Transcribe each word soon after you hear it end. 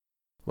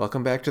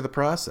Welcome back to The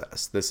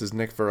Process. This is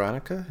Nick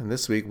Veronica, and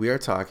this week we are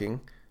talking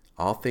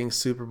all things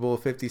Super Bowl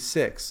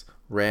 56,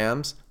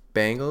 Rams,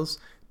 Bengals,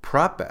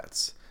 prop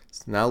bets.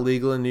 It's now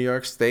legal in New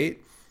York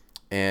State,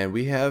 and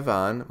we have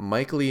on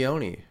Mike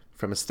Leone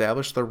from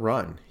Establish the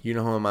Run. You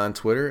know him on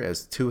Twitter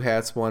as Two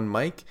Hats One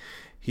Mike.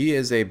 He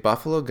is a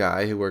Buffalo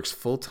guy who works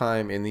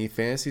full-time in the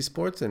fantasy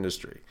sports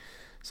industry.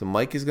 So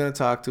Mike is going to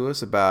talk to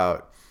us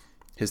about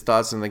his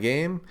thoughts on the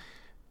game,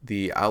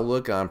 the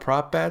outlook on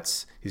prop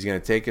bets. He's going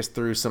to take us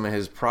through some of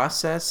his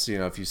process. You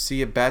know, if you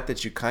see a bet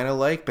that you kind of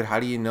like, but how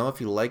do you know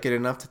if you like it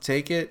enough to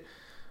take it?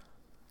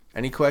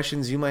 Any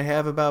questions you might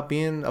have about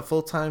being a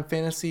full-time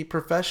fantasy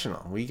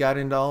professional? We got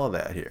into all of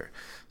that here.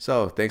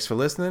 So thanks for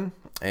listening,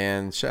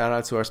 and shout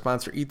out to our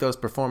sponsor, Ethos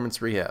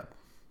Performance Rehab.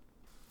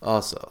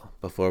 Also,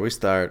 before we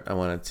start, I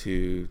wanted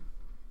to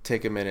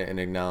take a minute and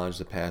acknowledge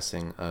the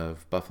passing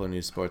of Buffalo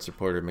News sports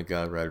reporter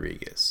Miguel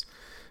Rodriguez.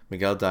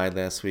 Miguel died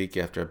last week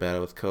after a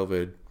battle with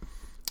COVID,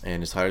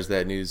 and as hard as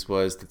that news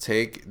was to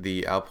take,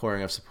 the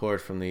outpouring of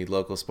support from the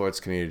local sports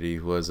community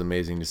was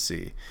amazing to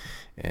see.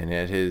 And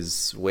at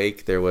his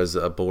wake, there was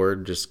a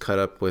board just cut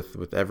up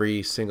with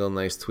every single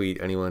nice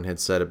tweet anyone had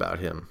said about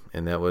him,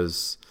 and that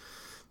was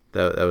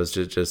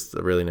just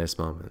a really nice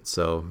moment.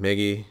 So,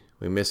 Miggy,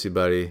 we miss you,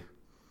 buddy.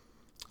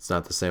 It's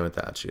not the same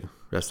without you.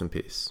 Rest in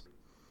peace.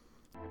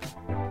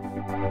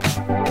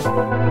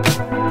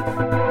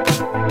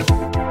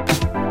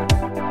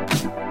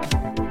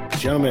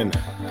 Gentlemen,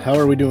 how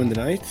are we doing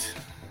tonight?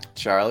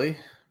 Charlie,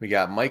 we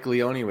got Mike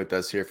Leone with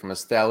us here from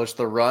Establish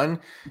the Run.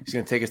 He's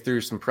going to take us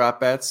through some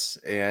prop bets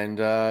and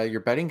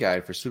your betting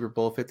guide for Super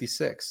Bowl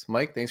 56.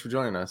 Mike, thanks for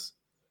joining us.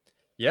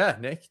 Yeah,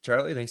 Nick,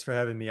 Charlie, thanks for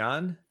having me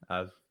on.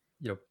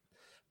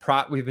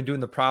 We've been doing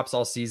the props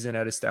all season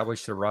at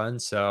Establish the Run,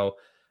 so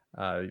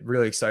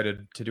really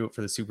excited to do it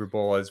for the Super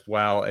Bowl as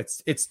well.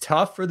 It's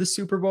tough for the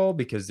Super Bowl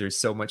because there's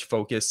so much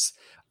focus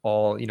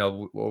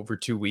over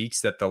 2 weeks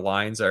that the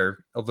lines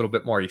are a little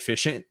bit more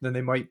efficient than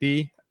they might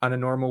be on a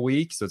normal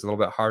week. So it's a little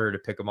bit harder to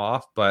pick them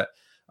off, but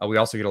we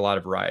also get a lot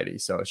of variety.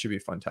 So it should be a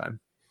fun time.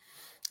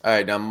 All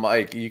right. Now,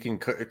 Mike, you can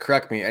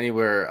correct me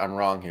anywhere I'm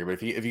wrong here, but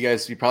if you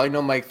guys, you probably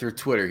know Mike through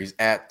Twitter. He's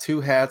at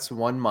Two Hats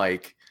One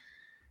Mike,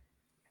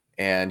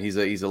 and he's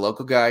a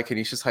local guy,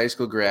 Canisius High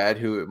School grad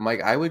who,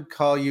 Mike, I would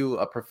call you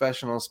a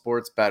professional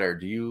sports bettor.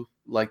 Do you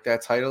like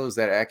that title? Is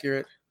that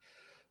accurate?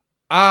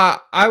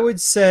 I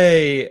would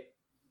say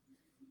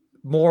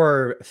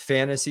more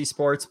fantasy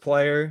sports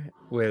player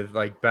with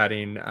like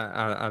betting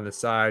on the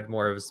side,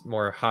 more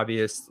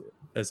hobbyist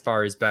as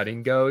far as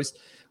betting goes.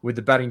 With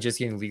the betting just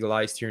getting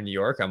legalized here in New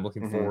York, I'm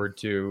looking forward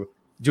to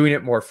doing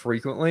it more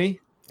frequently.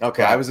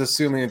 Okay, I was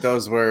assuming that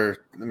those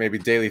were maybe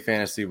daily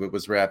fantasy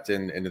was wrapped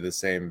into the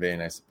same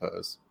vein, I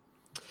suppose.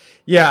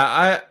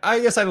 Yeah, I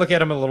guess I look at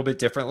them a little bit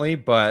differently,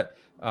 but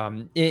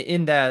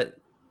in that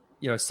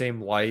same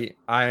light,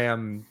 I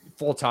am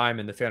full time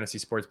in the fantasy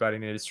sports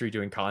betting industry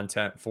doing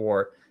content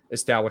for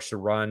Establish the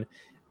Run,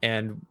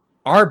 and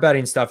our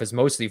betting stuff is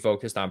mostly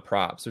focused on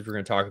props, which we're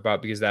going to talk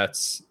about because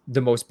that's the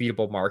most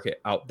beatable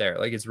market out there.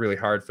 Like, it's really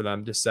hard for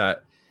them to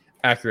set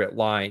accurate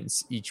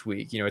lines each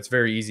week. It's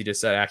very easy to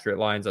set accurate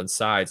lines on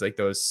sides. Like,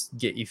 those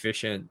get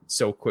efficient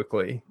so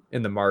quickly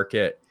in the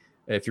market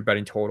if you're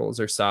betting totals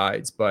or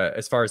sides. But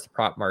as far as the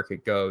prop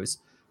market goes,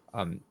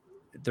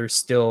 there's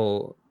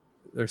still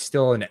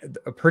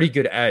a pretty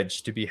good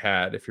edge to be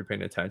had if you're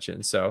paying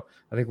attention. So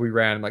I think we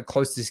ran like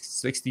close to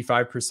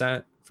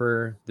 65%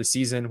 for the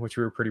season, which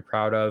we were pretty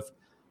proud of.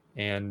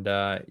 And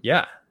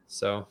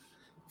so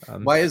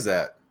why is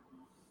that?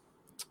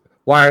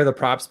 Why are the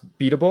props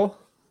beatable?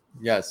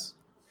 Yes.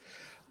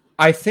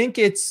 I think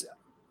it's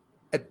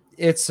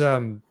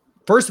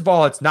first of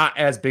all, it's not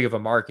as big of a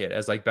market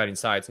as like betting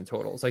sides and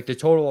totals. Like, the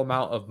total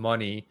amount of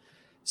money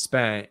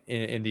spent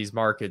in these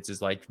markets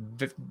is like,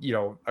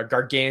 a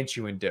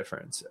gargantuan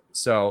difference.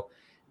 So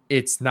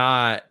it's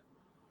not,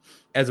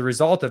 as a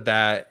result of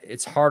that,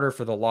 it's harder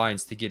for the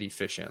lines to get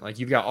efficient. Like,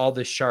 you've got all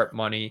this sharp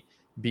money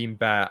being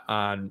bet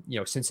on,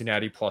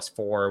 Cincinnati +4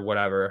 or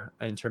whatever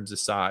in terms of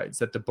sides,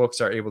 that the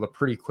books are able to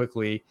pretty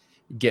quickly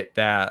get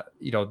that,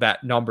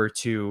 that number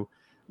to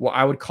what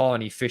I would call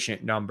an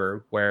efficient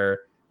number, where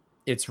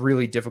it's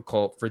really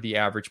difficult for the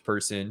average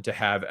person to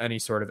have any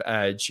sort of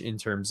edge in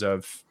terms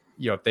of,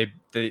 if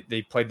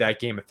they played that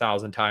game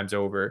 1,000 times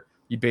over,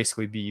 you'd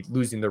basically be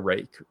losing the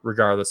rake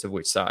regardless of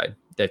which side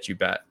that you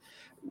bet.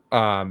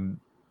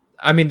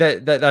 I mean,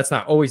 that's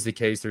not always the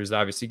case. There's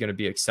obviously going to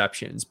be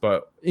exceptions,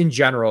 but in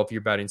general, if you're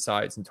betting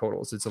sides and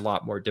totals, it's a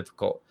lot more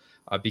difficult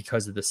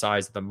because of the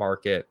size of the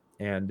market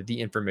and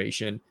the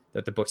information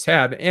that the books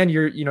have. And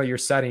you're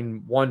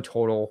setting one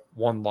total,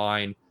 one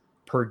line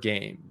per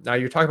game. Now,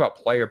 you're talking about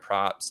player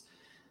props.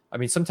 I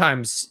mean,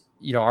 sometimes,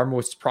 our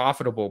most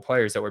profitable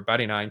players that we're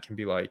betting on can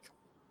be like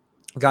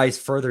guys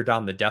further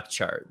down the depth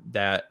chart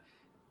that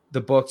the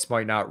books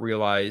might not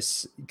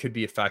realize could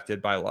be affected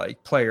by,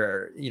 like,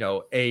 player,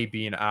 A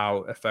being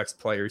out affects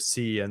player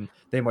C, and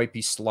they might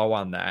be slow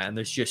on that. And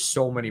there's just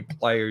so many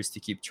players to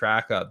keep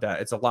track of that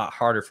it's a lot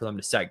harder for them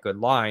to set good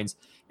lines.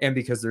 And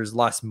because there's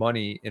less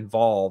money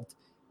involved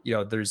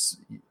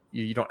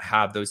you don't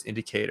have those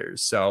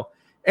indicators. So,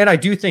 and I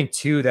do think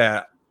too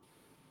that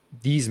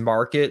these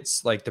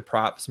markets, like the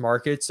props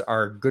markets,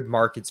 are good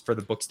markets for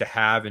the books to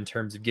have in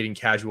terms of getting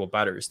casual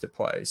bettors to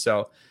play.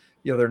 So,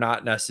 they're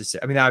not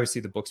necessary. I mean,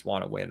 obviously the books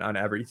want to win on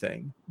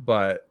everything,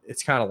 but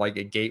it's kind of like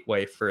a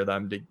gateway for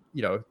them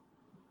to,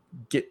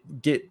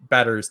 get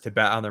bettors to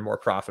bet on their more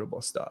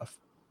profitable stuff.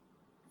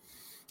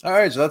 All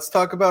right, so let's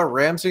talk about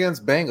Rams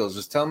against Bengals.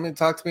 Just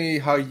talk to me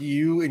how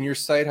you and your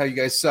site, how you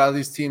guys saw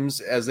these teams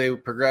as they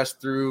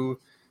progressed through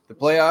the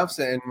playoffs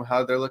and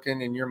how they're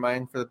looking in your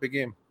mind for the big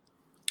game.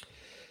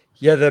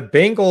 Yeah, the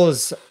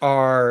Bengals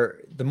are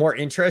the more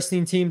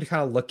interesting team to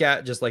kind of look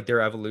at, just like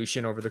their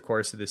evolution over the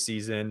course of the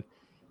season.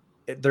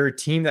 They're a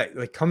team that,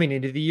 like, coming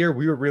into the year,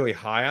 we were really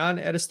high on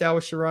at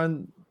Establish a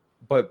Run,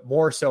 but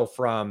more so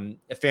from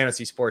a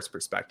fantasy sports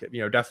perspective.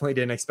 Definitely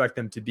didn't expect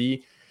them to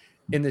be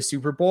in the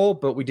Super Bowl,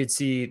 but we did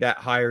see that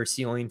higher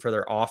ceiling for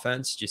their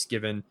offense, just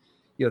given,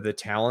 the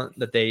talent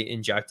that they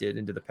injected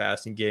into the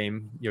passing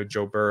game.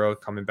 Joe Burrow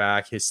coming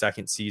back his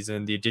second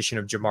season, the addition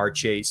of Jamar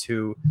Chase,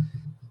 who,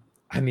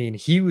 I mean,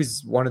 he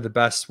was one of the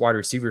best wide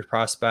receiver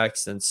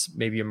prospects since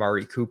maybe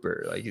Amari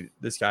Cooper. Like,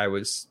 this guy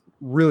was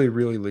really,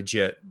 really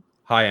legit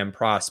high-end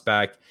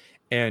prospect.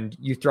 And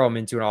you throw him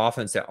into an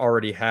offense that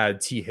already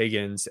had T.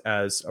 Higgins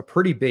as a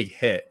pretty big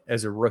hit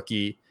as a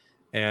rookie,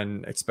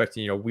 and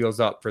expecting, wheels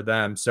up for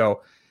them.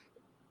 So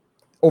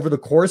over the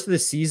course of the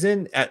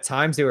season, at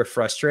times they were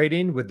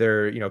frustrating with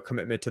their,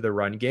 commitment to the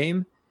run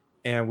game.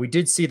 And we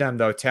did see them,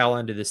 though, tail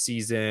end of the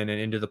season and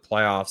into the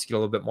playoffs, get a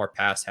little bit more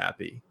pass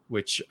happy,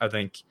 which I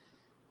think,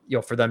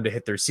 for them to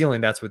hit their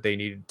ceiling, that's what they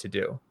needed to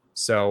do.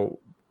 So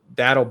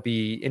that'll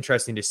be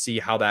interesting to see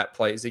how that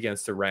plays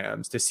against the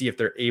Rams, to see if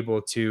they're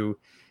able to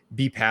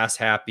be pass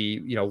happy,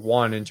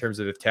 one, in terms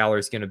of if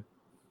Taylor's going to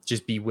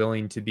just be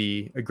willing to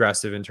be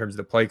aggressive in terms of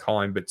the play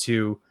calling, but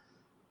two,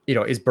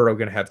 is Burrow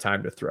going to have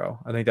time to throw?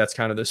 I think that's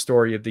kind of the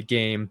story of the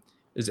game,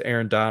 is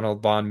Aaron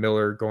Donald, Von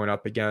Miller going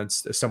up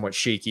against a somewhat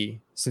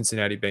shaky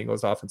Cincinnati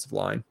Bengals offensive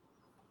line.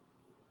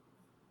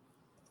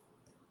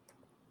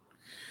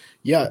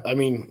 Yeah, I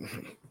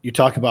mean, you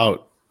talk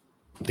about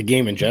the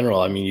game in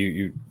general. I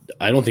mean,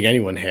 I don't think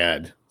anyone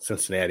had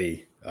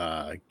Cincinnati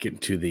getting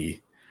to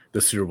the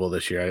Super Bowl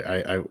this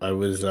year. I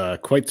was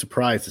quite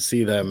surprised to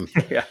see them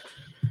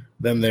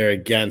them there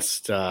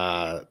against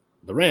the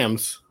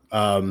Rams.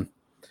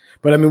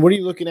 But I mean, what are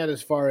you looking at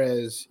as far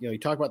as, you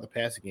talk about the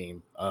passing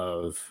game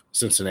of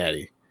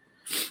Cincinnati?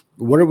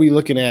 What are we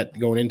looking at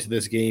going into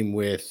this game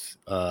with,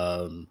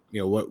 what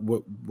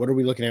are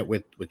we looking at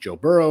with Joe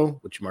Burrow,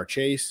 with Jamar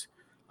Chase,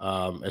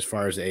 as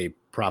far as a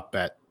prop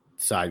bet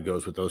side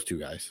goes with those two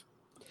guys?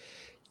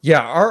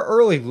 Yeah, our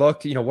early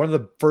look, one of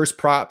the first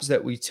props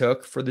that we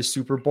took for the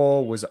Super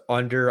Bowl was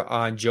under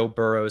on Joe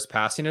Burrow's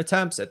passing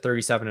attempts at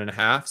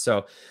 37.5.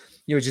 So,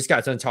 just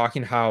got done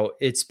talking how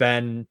it's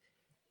been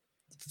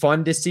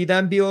fun to see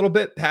them be a little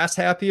bit pass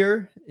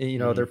happier.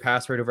 Their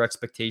pass rate over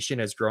expectation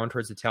has grown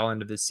towards the tail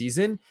end of the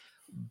season.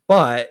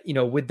 But,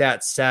 with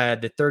that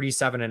said, the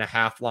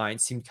 37.5 line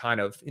seemed kind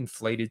of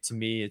inflated to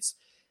me. It's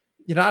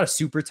not a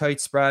super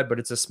tight spread, but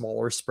it's a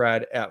smaller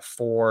spread at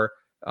 4.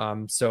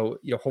 So,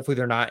 hopefully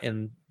they're not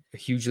in a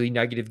hugely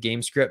negative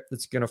game script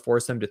that's going to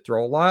force them to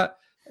throw a lot.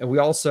 And we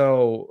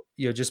also,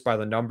 just by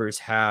the numbers,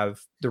 have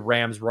the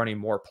Rams running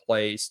more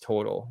plays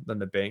total than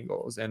the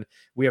Bengals. And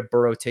we have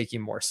Burrow taking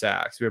more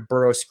sacks. We have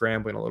Burrow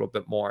scrambling a little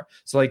bit more.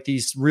 So, like,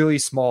 these really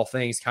small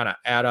things kind of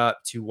add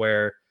up to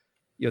where,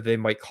 they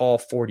might call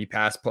 40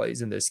 pass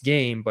plays in this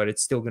game, but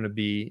it's still going to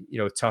be,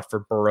 tough for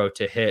Burrow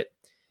to hit,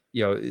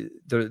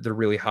 the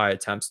really high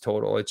attempts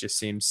total. It just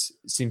seems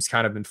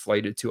kind of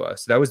inflated to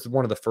us. That was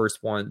one of the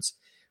first ones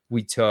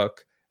we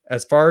took.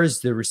 As far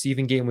as the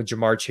receiving game with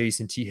Jamar Chase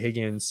and T.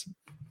 Higgins,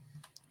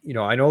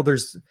 I know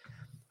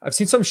I've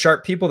seen some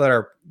sharp people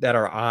that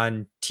are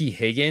on T.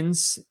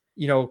 Higgins,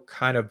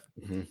 kind of,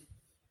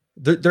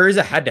 there is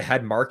a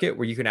head-to-head market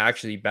where you can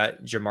actually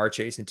bet Jamar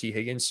Chase and T.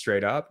 Higgins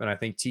straight up. And I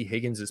think T.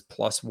 Higgins is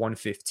plus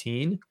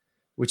 115,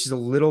 which is a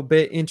little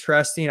bit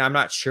interesting. I'm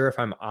not sure if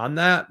I'm on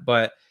that,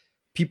 but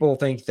people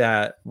think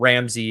that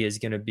Ramsey is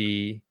going to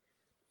be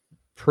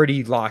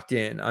pretty locked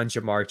in on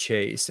Jamar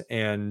Chase,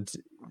 and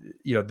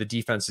the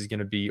defense is going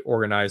to be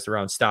organized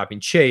around stopping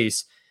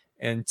Chase.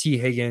 And T.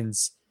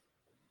 Higgins,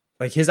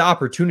 like, his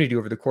opportunity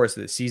over the course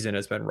of the season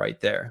has been right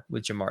there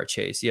with Jamar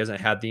Chase. He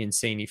hasn't had the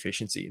insane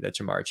efficiency that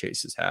Jamar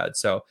Chase has had.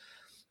 So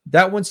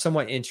that one's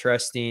somewhat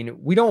interesting.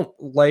 We don't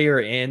layer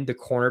in the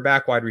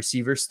cornerback wide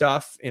receiver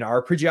stuff in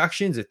our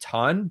projections a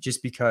ton,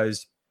 just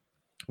because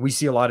we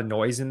see a lot of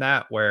noise in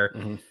that where,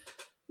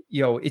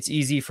 it's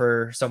easy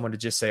for someone to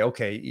just say,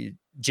 okay,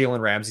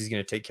 Jalen Ramsey is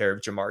going to take care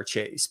of Jamar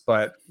Chase.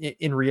 But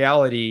in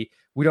reality,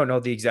 we don't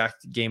know the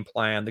exact game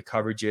plan, the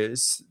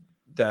coverages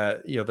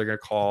that, they're going to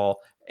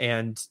call.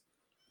 And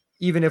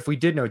even if we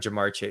did know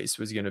Jamar Chase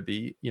was going to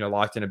be,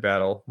 locked in a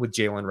battle with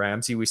Jalen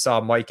Ramsey, we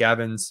saw Mike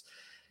Evans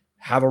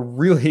have a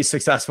really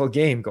successful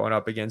game going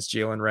up against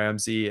Jalen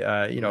Ramsey,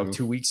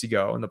 2 weeks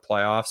ago in the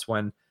playoffs,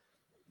 when,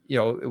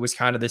 it was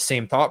kind of the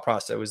same thought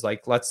process. It was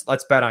like,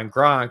 let's bet on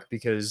Gronk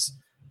because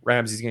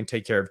Ramsey's going to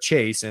take care of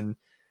Chase, and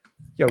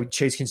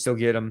Chase can still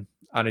get him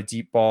on a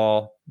deep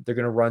ball. They're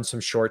going to run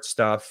some short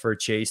stuff for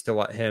Chase to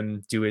let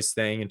him do his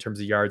thing in terms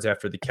of yards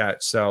after the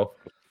catch. So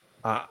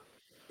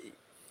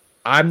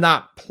I'm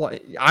not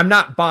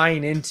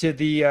buying into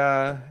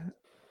the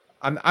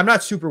I'm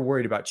not super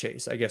worried about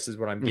Chase, I guess is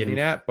what I'm getting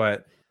at,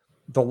 but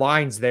the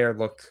lines there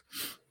look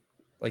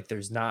like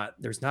there's not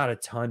a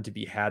ton to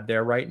be had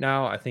there right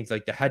now. I think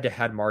like the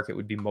head-to-head market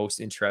would be most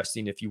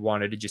interesting if you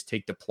wanted to just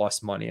take the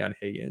plus money on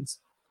Higgins.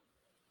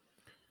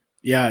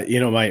 Yeah,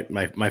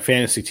 my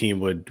fantasy team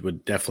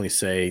would definitely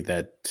say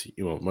that,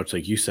 much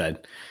like you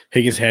said,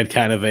 Higgins had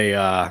kind of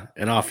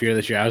an off year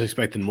this year. I was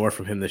expecting more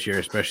from him this year,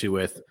 especially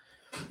with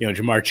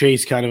Jamar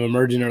Chase kind of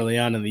emerging early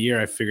on in the year.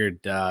 I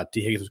figured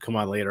T. Higgins would come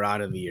on later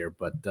on in the year,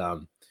 but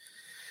I'm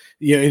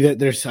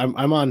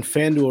on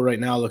FanDuel right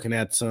now looking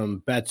at some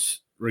bets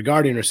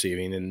regarding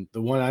receiving, and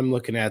the one I'm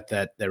looking at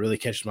that really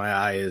catches my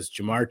eye is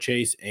Jamar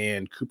Chase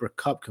and Cooper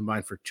Kupp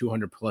combined for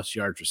 200 plus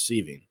yards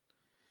receiving.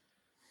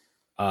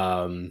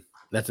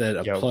 That's at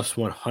a plus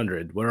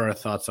 100. What are our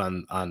thoughts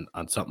on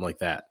something like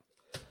that?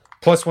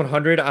 Plus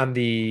 100 on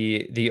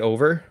the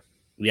over.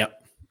 Yep.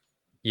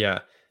 Yeah.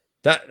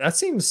 That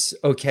seems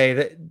okay.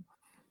 That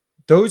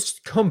those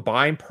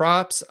combined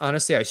props,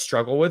 honestly, I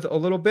struggle with a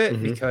little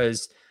bit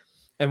because,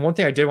 and one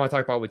thing I did want to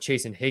talk about with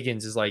Chase and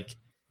Higgins is like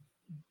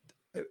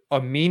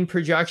a mean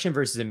projection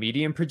versus a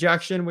median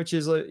projection, which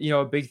is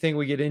a big thing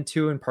we get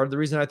into, and part of the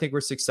reason I think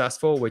we're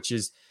successful, which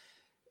is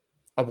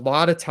a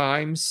lot of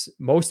times,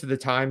 most of the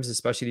times,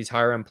 especially these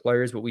higher end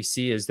players, what we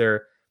see is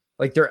their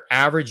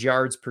average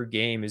yards per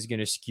game is going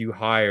to skew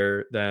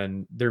higher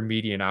than their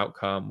median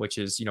outcome, which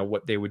is,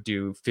 what they would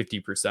do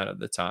 50% of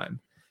the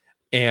time.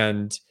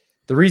 And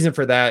the reason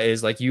for that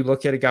is like, you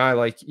look at a guy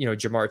like,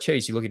 Jamar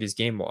Chase, you look at his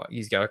game log,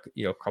 he's got,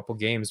 a couple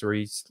games where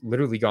he's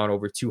literally gone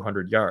over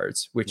 200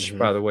 yards, which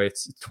by the way,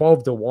 it's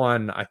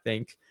 12-1, I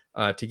think,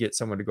 to get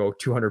someone to go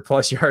 200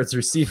 plus yards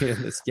receiving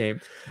in this game.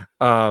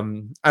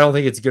 I don't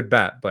think it's a good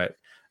bet, but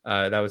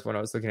that was what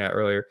I was looking at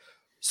earlier.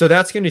 So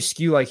that's going to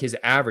skew like his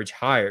average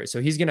higher.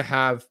 So he's going to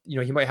have,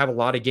 he might have a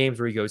lot of games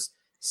where he goes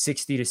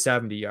 60 to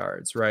 70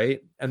 yards,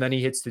 right? And then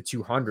he hits the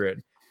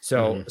 200.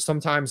 So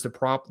sometimes the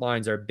prop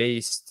lines are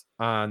based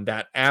on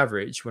that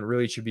average when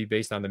really it should be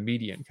based on the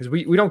median, because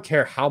we don't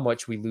care how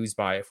much we lose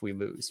by if we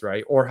lose,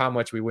 right? Or how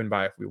much we win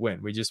by if we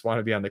win. We just want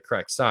to be on the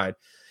correct side.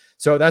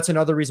 So that's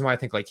another reason why I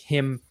think like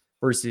him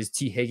versus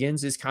T.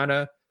 Higgins is kind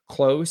of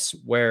close,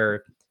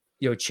 where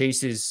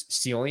Chase's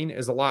ceiling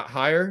is a lot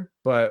higher,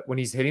 but when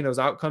he's hitting those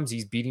outcomes,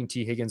 he's beating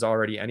T. Higgins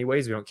already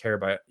anyways. We don't care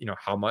about,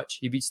 how much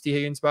he beats T.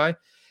 Higgins by.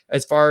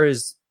 As far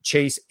as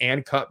Chase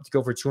and Kupp to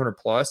go for 200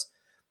 plus,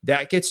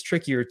 that gets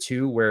trickier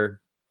too,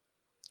 where,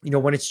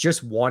 when it's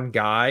just one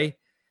guy,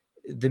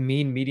 the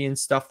mean median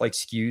stuff like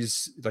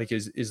skews, like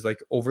is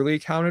like overly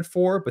accounted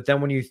for. But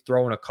then when you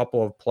throw in a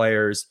couple of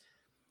players,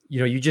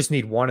 you just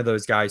need one of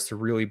those guys to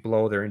really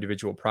blow their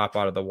individual prop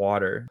out of the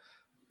water.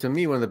 To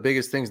me, one of the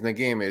biggest things in the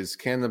game is,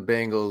 can the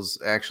Bengals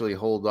actually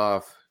hold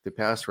off the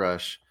pass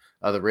rush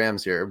of the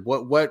Rams here?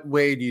 What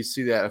way do you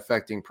see that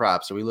affecting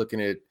props? Are we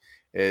looking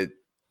at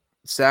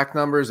sack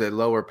numbers, at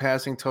lower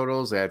passing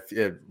totals, at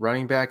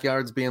running back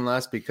yards being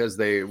less because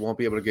they won't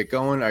be able to get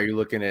going? Are you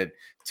looking at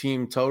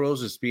team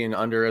totals just being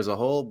under as a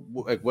whole?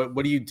 Like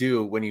what do you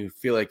do when you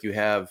feel like you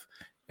have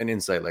an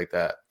insight like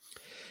that?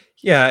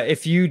 Yeah,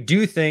 if you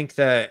do think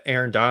that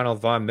Aaron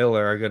Donald, Von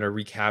Miller are going to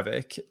wreak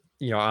havoc,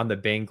 on the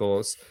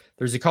Bengals,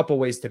 there's a couple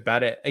ways to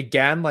bet it.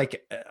 Again,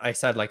 like I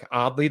said, like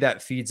oddly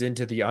that feeds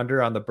into the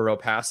under on the Burrow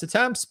pass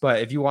attempts.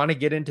 But if you want to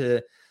get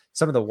into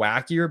some of the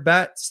wackier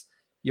bets,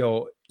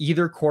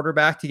 either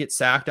quarterback to get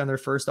sacked on their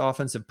first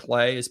offensive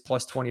play is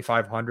plus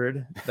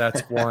 2,500.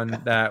 That's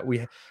one that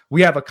we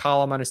have a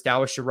column on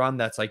Establish to Run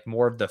that's like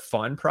more of the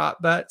fun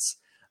prop bets.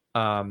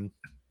 And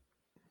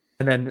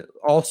then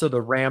also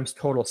the Rams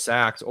total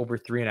sacks over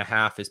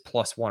 3.5 is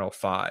plus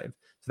 105.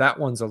 So that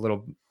one's a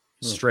little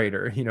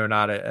straighter,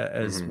 not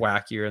as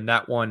wackier. And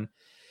that one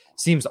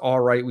seems all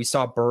right. We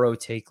saw Burrow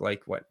take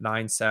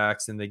 9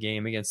 sacks in the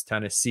game against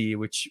Tennessee,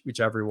 which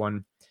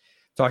everyone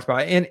talked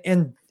about.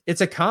 And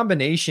it's a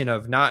combination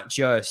of not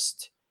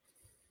just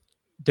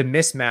the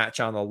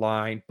mismatch on the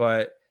line,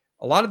 but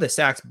a lot of the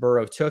sacks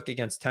Burrow took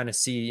against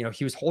Tennessee,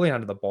 he was holding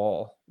onto the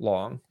ball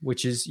long,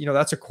 which is,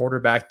 that's a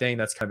quarterback thing.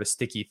 That's kind of a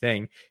sticky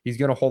thing. He's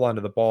going to hold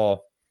onto the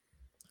ball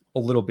a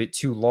little bit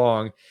too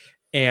long.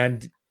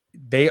 And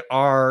they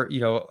are,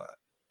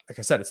 like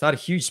I said, it's not a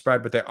huge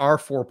spread, but they are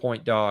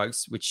 4-point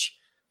dogs, which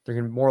they're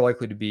going to be more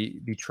likely to be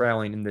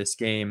trailing in this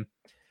game.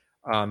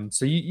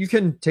 So you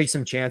can take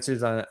some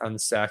chances on the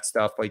sack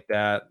stuff like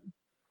that.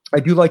 I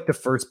do like the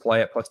first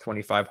play at plus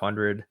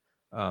 2,500.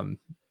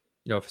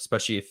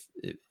 Especially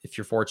if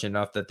you're fortunate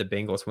enough that the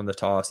Bengals win the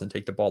toss and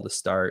take the ball to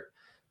start.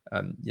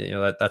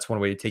 That's one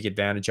way to take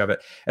advantage of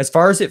it. As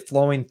far as it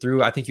flowing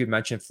through, I think you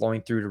mentioned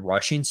flowing through to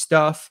rushing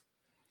stuff.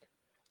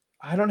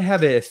 I don't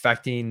have it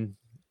affecting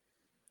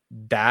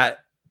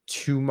that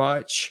too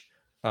much.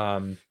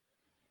 The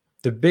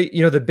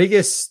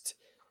biggest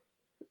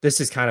this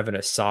is kind of an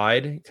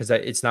aside because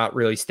it's not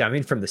really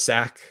stemming from the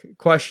sack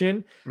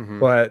question, Mm-hmm.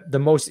 but the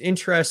most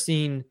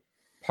interesting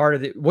part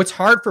of what's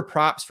hard for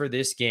props for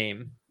this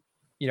game,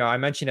 I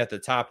mentioned at the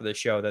top of the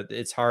show that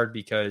it's hard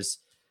because,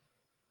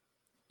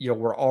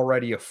 we're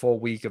already a full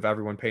week of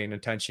everyone paying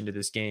attention to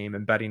this game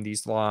and betting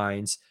these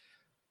lines.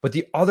 But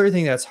the other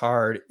thing that's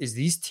hard is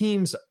these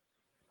teams,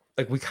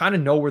 like, we kind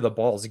of know where the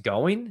ball's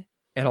going.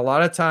 And a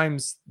lot of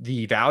times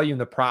the value in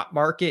the prop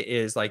market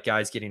is like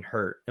guys getting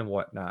hurt and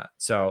whatnot.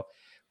 So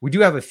we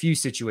do have a few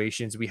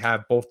situations. We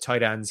have both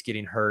tight ends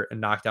getting hurt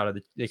and knocked out of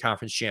the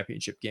conference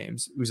championship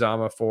games.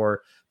 Uzama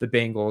for the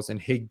Bengals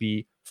and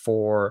Higbee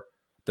for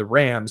the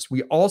Rams.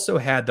 We also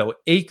had, though,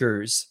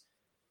 Akers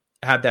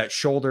have that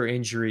shoulder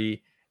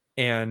injury,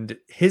 and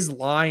his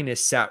line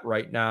is set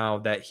right now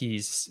that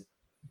he's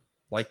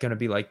like going to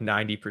be like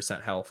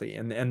 90% healthy.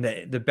 And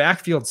the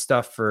backfield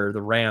stuff for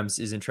the Rams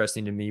is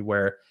interesting to me,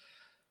 where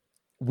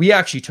we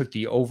actually took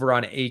the over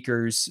on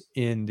Akers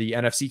in the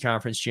NFC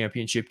Conference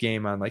Championship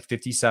game on like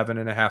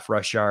 57.5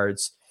 rush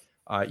yards.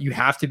 You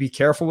have to be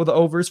careful with the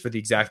overs for the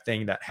exact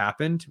thing that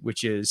happened,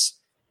 which is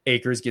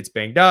Akers gets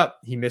banged up.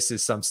 He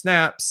misses some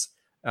snaps.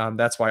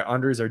 That's why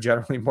unders are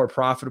generally more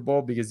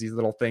profitable, because these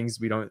little things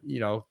we don't,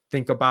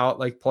 think about,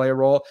 like play a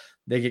role.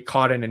 They get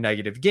caught in a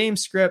negative game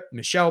script.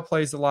 Michelle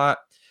plays a lot.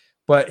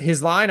 But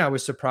his line, I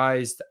was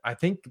surprised. I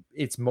think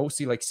it's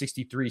mostly like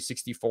 63,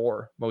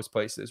 64, most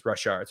places,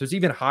 rush yards. So it's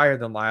even higher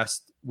than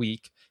last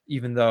week,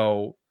 even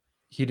though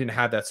he didn't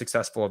have that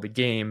successful of a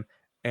game.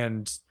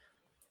 And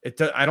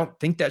I don't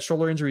think that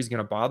shoulder injury is going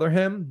to bother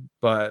him,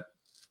 but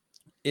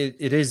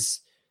it is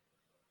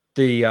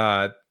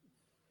I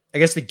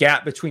guess the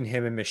gap between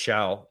him and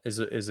Michelle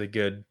is a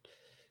good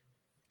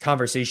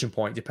conversation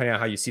point, depending on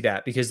how you see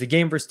that. Because the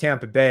game versus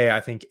Tampa Bay, I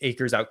think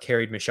Akers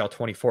outcarried Michelle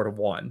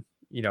 24-1.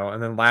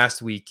 And then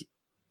last week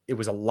it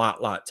was a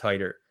lot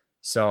tighter.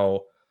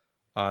 So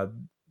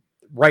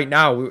right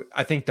now,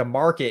 I think the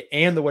market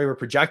and the way we're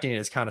projecting it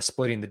is kind of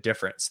splitting the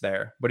difference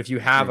there. But if you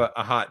have a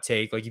hot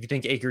take, like if you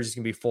think Akers is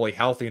going to be fully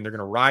healthy and they're going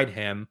to ride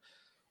him,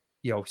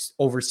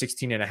 over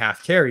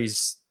 16.5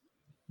 carries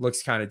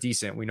looks kind of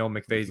decent. We know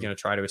McVay's going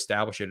to try to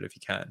establish it if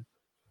he can.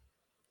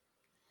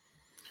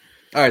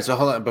 All right, so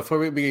hold on. Before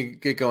we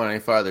get going any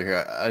farther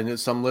here, I know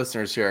some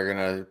listeners here are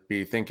going to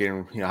be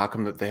thinking, how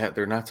come that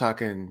they're not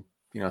talking,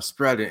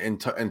 spread in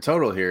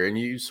total here? And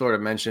you sort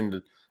of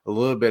mentioned a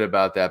little bit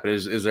about that, but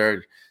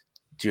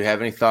do you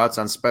have any thoughts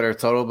on spread or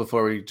total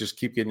before we just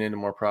keep getting into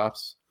more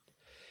props?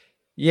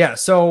 Yeah.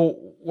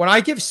 So when I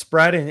give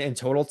spread and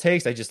total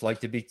takes, I just like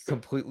to be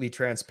completely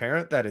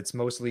transparent that it's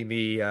mostly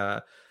me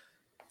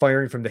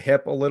firing from the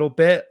hip a little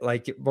bit.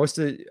 Like most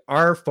of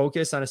our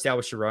focus on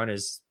Establish a Run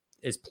is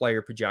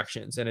player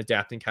projections and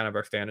adapting kind of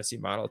our fantasy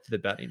model to the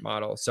betting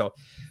model. So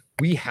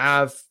we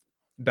have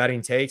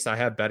betting takes. I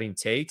have betting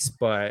takes,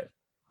 but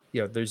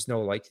there's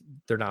no,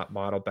 they're not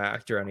model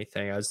backed or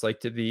anything. I just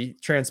like to be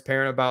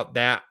transparent about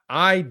that.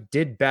 I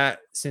did bet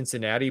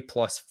Cincinnati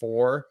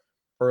 +4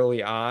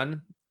 early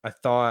on. I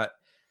thought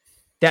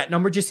that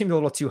number just seemed a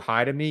little too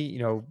high to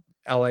me.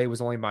 LA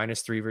was only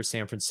 -3 versus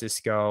San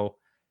Francisco,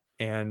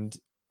 and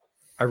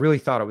I really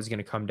thought it was going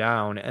to come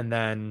down. And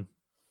then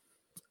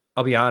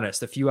I'll be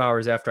honest, a few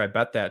hours after I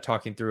bet that,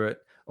 talking through it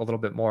a little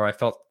bit more, I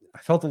felt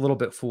a little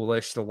bit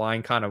foolish. The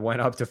line kind of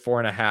went up to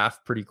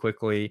 4.5 pretty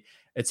quickly.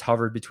 It's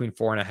hovered between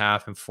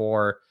 4.5 and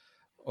 4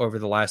 over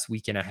the last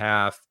week and a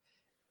half.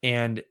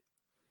 And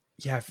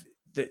yeah,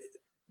 the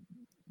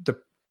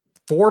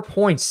 4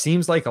 points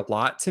seems like a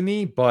lot to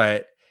me,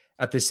 but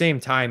at the same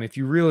time, if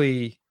you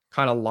really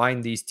kind of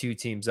line these two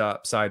teams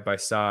up side by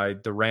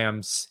side, the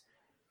Rams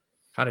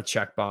kind of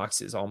check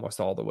boxes almost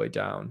all the way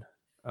down.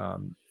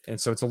 And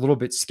so it's a little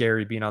bit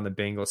scary being on the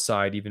Bengals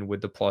side, even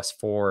with the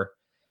 +4.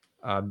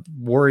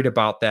 Worried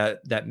about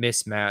that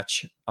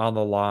mismatch on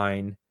the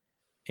line.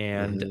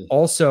 And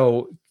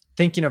also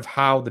thinking of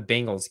how the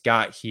Bengals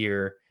got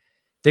here,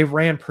 they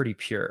ran pretty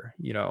pure,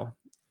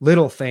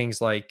 little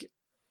things like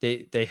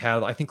they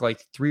had, I think,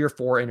 like 3 or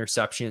 4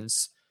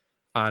 interceptions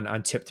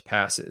on tipped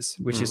passes,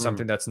 which is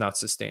something that's not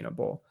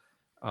sustainable.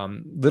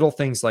 Little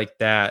things like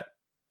that,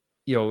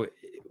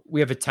 we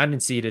have a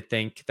tendency to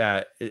think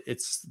that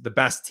it's the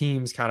best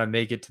teams kind of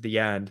make it to the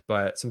end,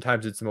 but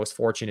sometimes it's the most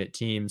fortunate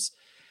teams.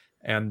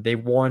 And they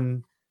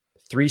won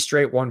 3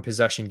 straight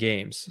 1-possession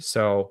games.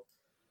 So,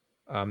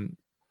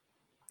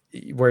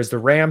 whereas the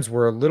Rams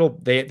were a little,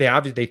 they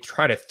obviously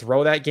try to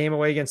throw that game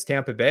away against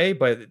Tampa Bay,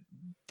 but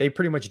they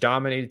pretty much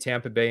dominated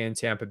Tampa Bay in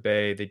Tampa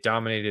Bay. They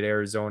dominated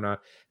Arizona.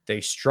 They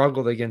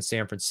struggled against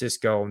San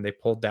Francisco, and they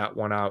pulled that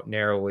one out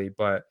narrowly,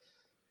 but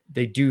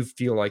they do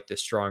feel like the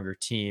stronger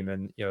team.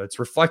 And, it's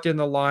reflected in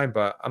the line,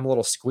 but I'm a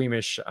little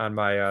squeamish on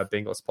my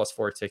Bengals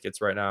 +4 tickets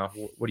right now.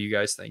 What are you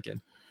guys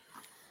thinking?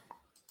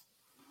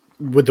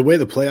 With the way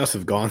the playoffs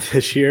have gone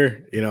this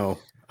year,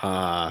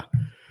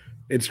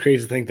 it's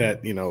crazy to think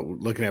that,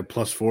 looking at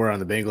 +4 on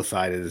the Bengals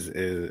side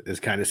is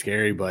kind of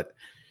scary, but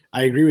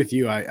I agree with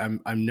you.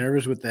 I'm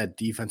nervous with that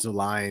defensive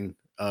line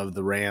of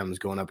the Rams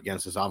going up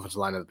against this offensive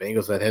line of the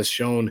Bengals that has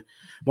shown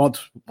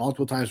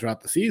multiple times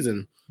throughout the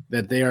season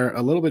that they are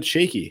a little bit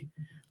shaky.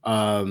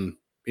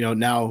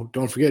 Now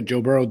don't forget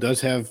Joe Burrow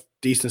does have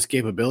decent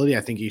escapability.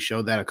 I think he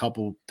showed that a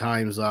couple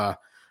times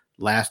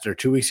last or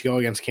 2 weeks ago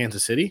against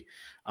Kansas City.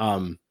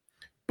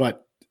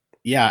 But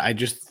yeah, I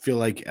just feel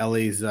like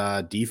LA's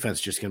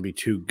defense just going to be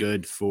too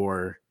good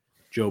for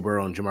Joe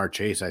Burrow and Jamar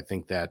Chase. I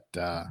think that,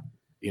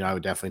 I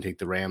would definitely take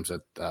the Rams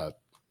at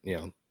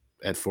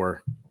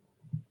 4.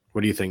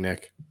 What do you think,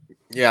 Nick?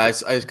 Yeah,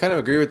 I kind of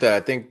agree with that. I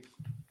think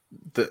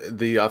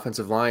the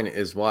offensive line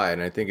is wide,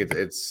 and I think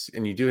it's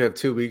and you do have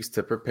 2 weeks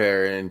to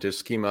prepare and just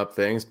scheme up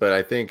things. But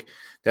I think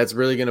that's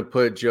really going to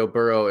put Joe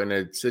Burrow in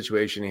a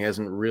situation he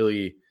hasn't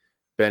really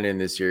been in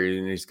this year,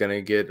 and he's going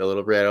to get a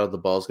little rattled. The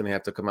ball's going to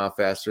have to come out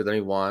faster than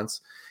he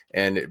wants,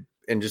 and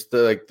just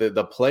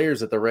the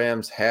players that the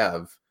Rams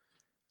have.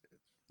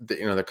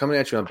 They're coming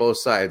at you on both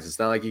sides. It's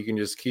not like you can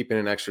just keep in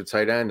an extra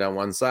tight end on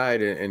one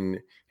side and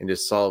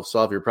just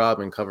solve your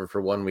problem and cover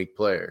for 1 weak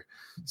player.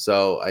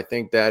 So I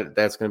think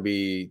that's going to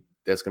be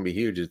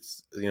huge.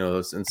 It's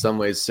in some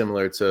ways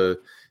similar to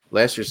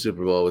last year's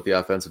Super Bowl with the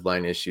offensive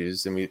line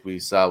issues, and we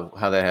saw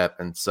how that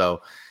happened.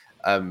 So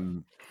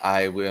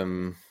I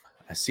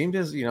seem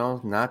to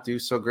not do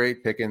so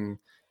great picking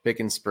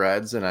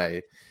spreads, and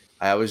I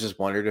always just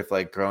wondered if,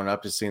 like, growing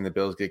up, just seeing the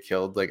Bills get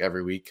killed like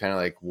every week kind of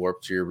like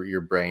warped your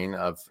brain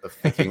of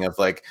thinking of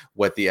like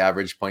what the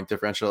average point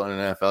differential in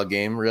an NFL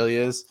game really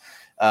is.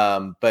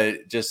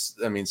 But just,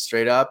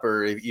 straight up,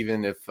 or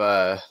even if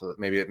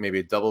maybe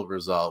a double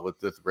result with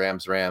the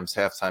Rams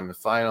halftime and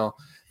final.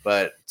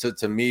 But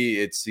to me,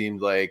 it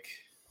seemed like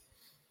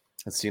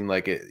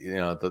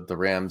the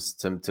Rams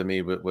to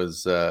me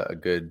was a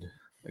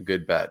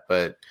good bet,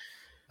 but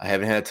I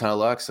haven't had a ton of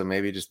luck, so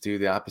maybe just do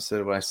the opposite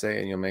of what I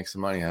say and you'll make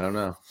some money. I don't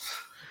know.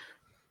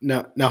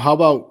 Now, how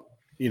about,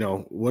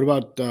 what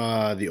about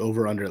the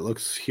over-under? It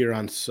looks here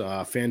on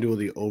FanDuel,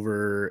 the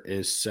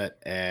over-under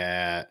set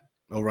at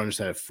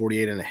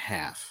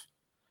 48.5.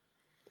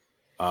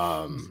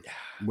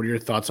 What are your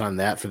thoughts on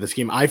that for this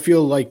game? I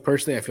feel like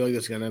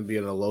it's going to be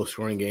a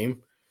low-scoring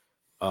game.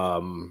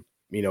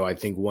 I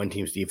think one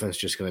team's defense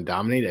is just going to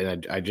dominate,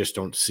 and I just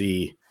don't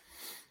see,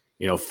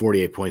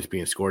 48 points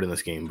being scored in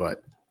this game,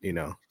 but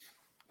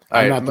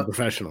I'm not the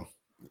professional.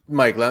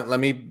 Mike, let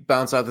me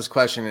bounce out this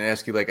question and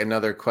ask you like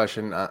another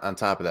question on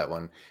top of that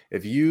one.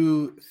 If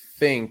you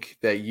think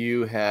that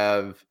you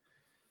have,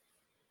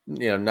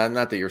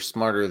 not that you're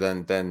smarter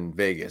than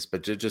Vegas,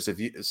 but just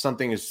if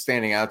something is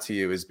standing out to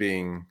you as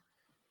being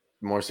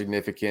more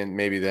significant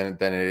maybe than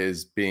it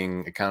is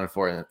being accounted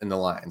for in the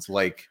lines,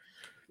 like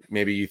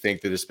maybe you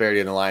think the disparity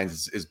in the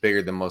lines is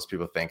bigger than most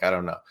people think. I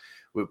don't know.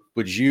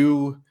 Would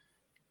you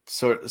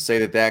sort of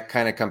say that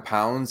kind of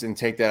compounds and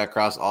take that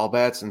across all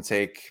bets and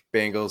take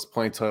Bengals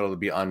point total to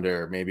be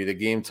under, maybe the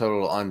game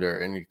total under,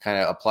 and you kind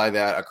of apply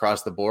that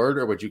across the board?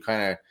 Or would you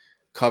kind of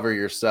cover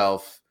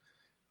yourself,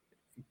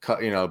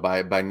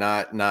 by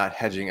not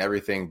hedging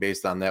everything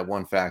based on that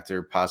one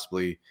factor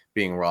possibly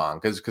being wrong?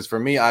 Because for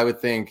me, I would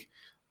think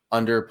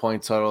under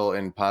point total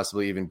and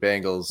possibly even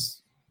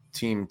Bengals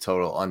team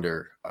total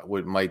under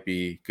might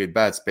be good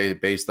bets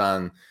based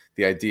on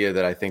the idea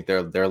that I think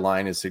their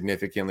line is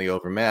significantly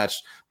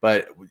overmatched.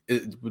 But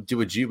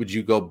would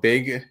you go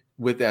big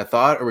with that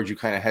thought, or would you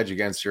kind of hedge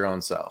against your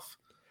own self?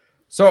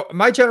 So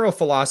my general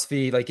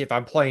philosophy, like if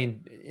I'm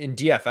playing in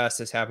DFS,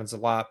 this happens a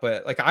lot,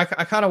 but like I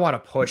kind of want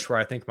to push where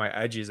I think my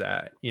edge is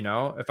at.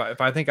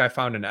 If I think I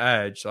found an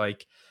edge,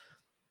 like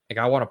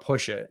I want to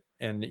push it,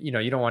 and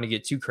you don't want to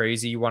get too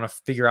crazy. You want to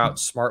figure out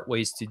smart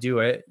ways to do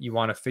it. You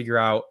want to figure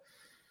out,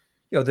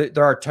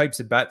 there are types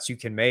of bets you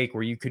can make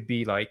where you could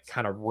be like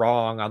kind of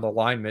wrong on the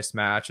line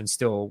mismatch and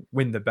still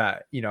win the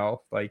bet,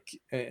 like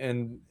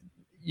even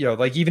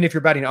if you're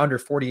betting under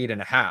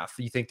 48.5,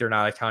 you think they're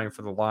not accounting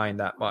for the line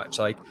that much.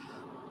 Like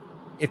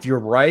if you're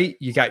right,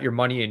 you got your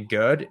money in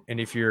good. And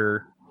if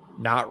you're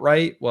not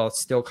right, well,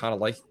 it's still kind of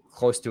like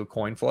close to a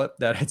coin flip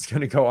that it's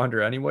going to go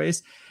under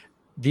anyways.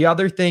 The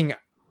other thing,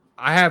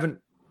 I haven't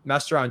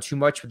messed around too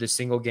much with the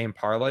single game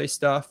parlay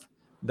stuff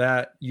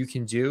that you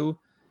can do.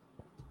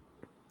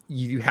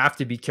 You have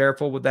to be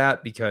careful with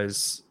that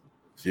because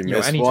if you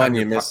miss one,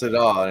 you miss it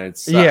all. And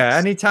it's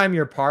anytime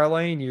you're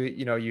parlaying,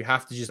 you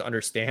have to just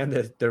understand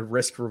the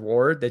risk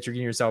reward that you're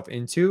getting yourself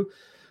into.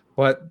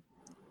 But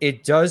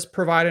it does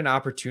provide an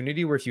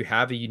opportunity where if you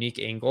have a unique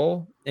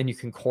angle and you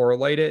can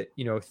correlate it,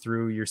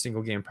 through your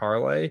single game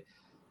parlay,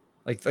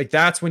 like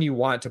that's when you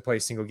want to play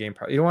single game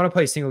parlay. You don't want to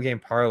play single game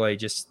parlay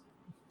just,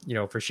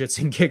 for shits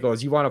and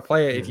giggles. You want to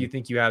play it if you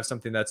think you have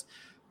something that's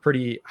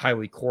pretty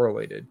highly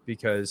correlated,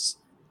 because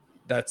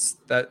that's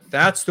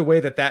the way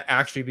that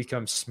actually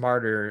becomes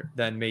smarter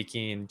than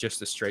making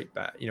just a straight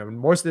bet.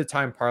 Most of the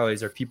time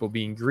parlays are people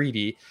being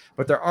greedy,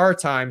 but there are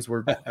times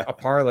where a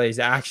parlay is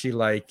actually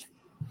like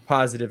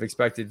positive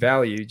expected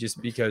value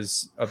just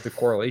because of the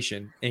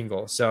correlation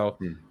angle. So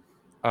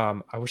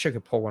I wish I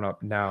could pull one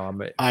up now.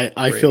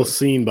 I feel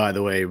seen, by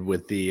the way,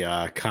 with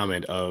the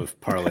comment of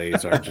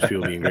parlays are just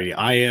people being greedy.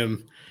 I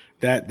am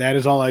That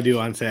is all I do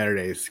on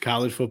Saturdays.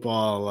 College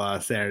football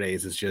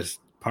Saturdays is just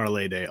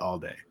parlay day all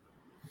day.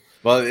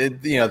 Well,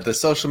 the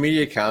social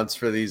media accounts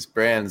for these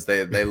brands,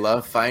 they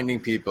love finding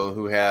people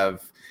who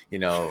have, a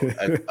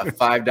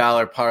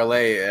 $5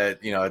 parlay at,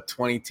 a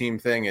 20-team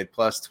thing at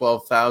plus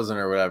 12,000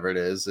 or whatever it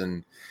is.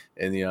 And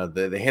they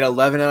hit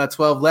 11 out of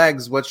 12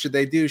 legs. What should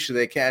they do? Should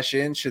they cash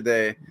in? Should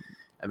they?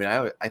 I mean,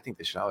 I think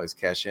they should always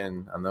cash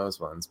in on those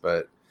ones.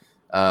 But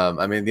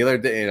the other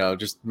day,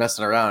 just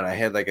messing around, I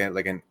had like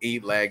an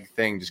 8-leg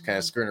thing, just kind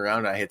of screwing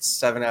around. I hit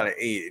 7 out of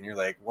 8, and you're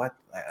like, what?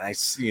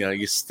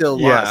 You still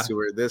lost. You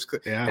were this,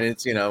 and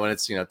it's when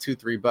it's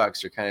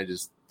 $2-3, you're kind of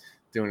just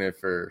doing it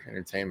for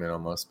entertainment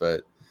almost.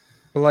 But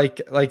like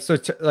a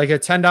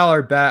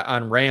 $10 bet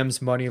on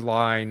Rams money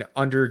line,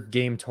 under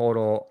game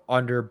total,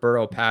 under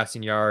Burrow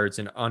passing yards,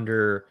 and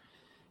under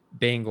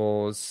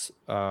Bengals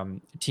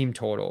team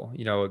total,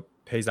 it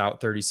pays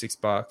out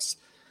 $36.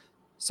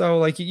 So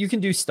like you can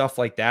do stuff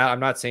like that. I'm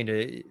not saying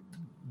to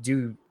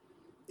do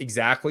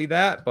exactly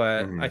that,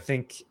 but I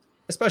think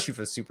especially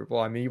for the Super Bowl,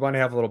 I mean, you want to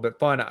have a little bit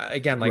fun.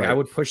 Again, like right. I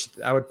would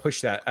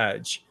push that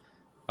edge.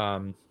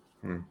 And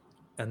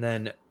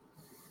then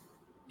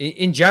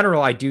in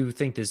general, I do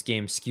think this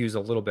game skews a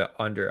little bit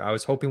under. I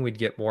was hoping we'd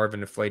get more of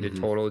an inflated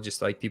total,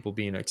 just like people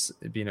being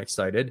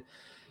excited.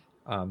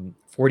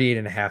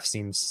 48.5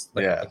 seems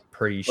like a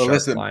pretty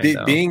sharp line.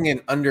 Being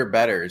an under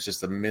better is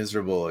just a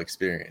miserable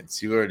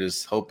experience. You are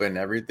just hoping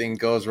everything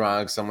goes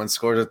wrong. Someone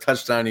scores a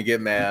touchdown, you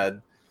get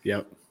mad.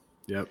 Yep.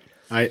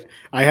 I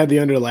had the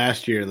under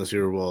last year in the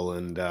Super Bowl,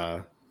 and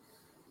I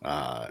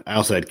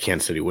also had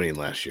Kansas City winning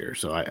last year,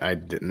 so I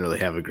didn't really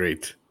have a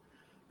great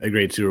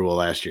Super Bowl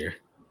last year.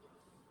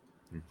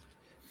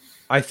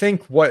 I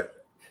think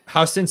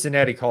how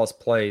Cincinnati calls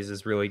plays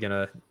is really going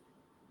to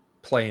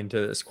play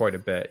into this quite a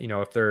bit.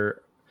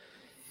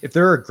 If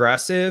they're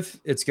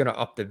aggressive, it's going to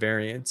up the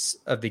variance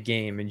of the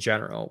game in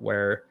general,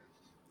 where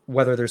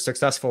whether they're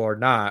successful or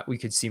not, we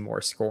could see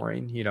more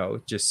scoring.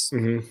 There's just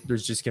going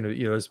to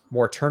there's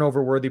more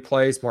turnover worthy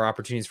plays, more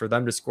opportunities for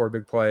them to score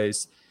big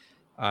plays.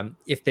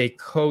 If they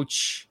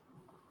coach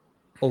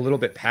a little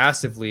bit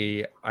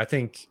passively, I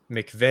think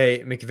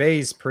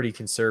McVay's pretty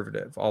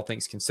conservative, all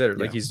things considered.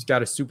 Like he's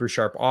got a super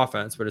sharp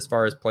offense, but as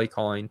far as play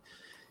calling,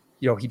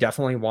 he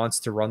definitely wants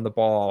to run the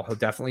ball. He'll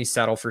definitely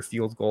settle for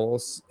field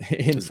goals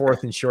in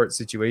fourth and short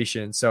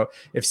situations. So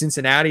if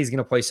Cincinnati is going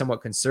to play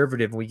somewhat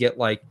conservative and we get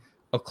like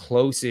a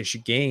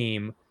close-ish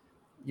game,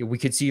 we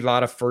could see a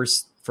lot of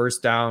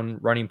first down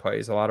running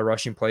plays, a lot of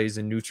rushing plays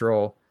in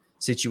neutral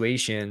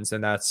situations.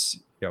 And that's,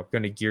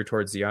 going to gear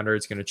towards the under.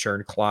 It's going to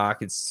churn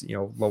clock. It's,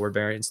 lower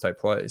variance type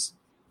plays.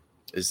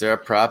 Is there a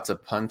prop to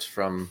punt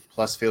from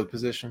plus field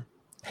position?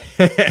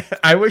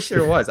 I wish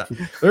there was.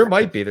 There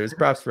might be. There's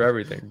props for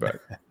everything,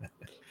 but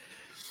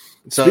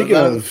speaking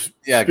of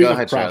go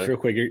ahead, props, Charlie. real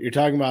quick. You're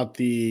talking about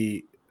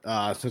the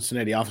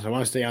Cincinnati offense. I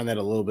want to stay on that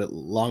a little bit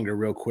longer,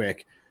 real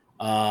quick.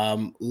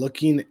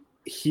 Looking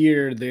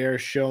here, they're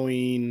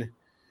showing.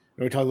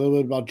 We talked a little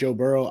bit about Joe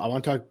Burrow. I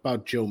want to talk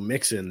about Joe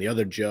Mixon, the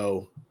other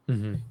Joe,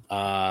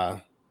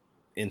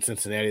 in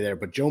Cincinnati there.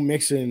 But Joe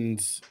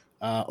Mixon's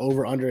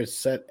over under is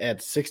set at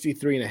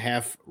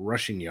 63.5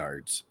 rushing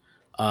yards.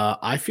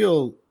 I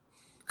feel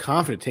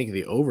confident taking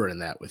the over in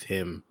that with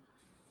him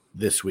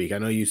this week. I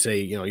know you say,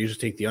 you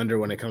just take the under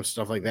when it comes to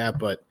stuff like that,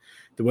 but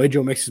the way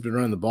Joe Mixon's been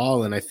running the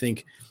ball, and I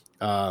think,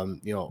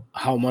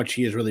 how much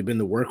he has really been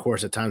the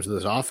workhorse at times of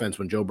this offense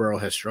when Joe Burrow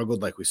has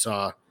struggled like we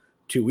saw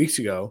 2 weeks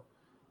ago,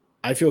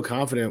 I feel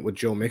confident with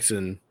Joe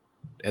Mixon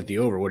at the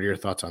over. What are your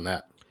thoughts on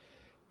that?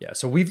 Yeah,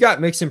 so we've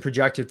got Mixon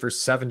projected for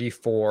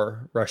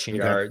 74 rushing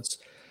yards.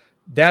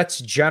 That's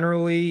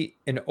generally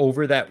an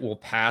over that we'll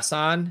pass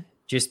on,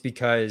 just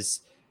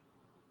because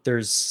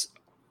there's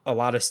a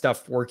lot of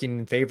stuff working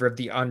in favor of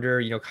the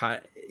under,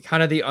 kind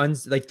of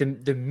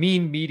the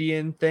mean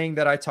median thing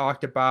that I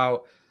talked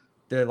about,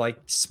 the like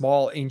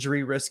small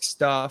injury risk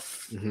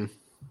stuff, and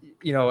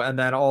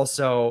then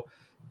also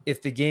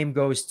if the game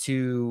goes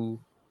to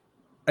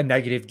a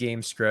negative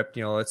game script,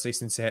 let's say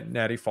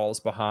Cincinnati falls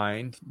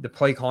behind, the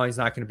play calling is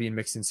not going to be in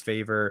Mixon's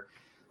favor.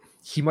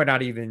 He might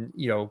not even,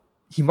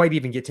 he might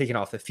even get taken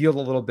off the field a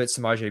little bit.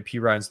 Samaje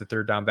Perine's the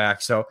third down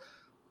back. So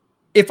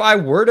if I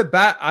were to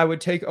bet, I would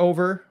take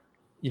over.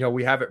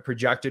 We have it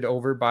projected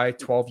over by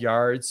 12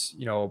 yards,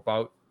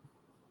 about,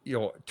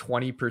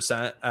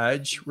 20%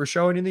 edge we're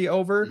showing in the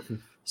over.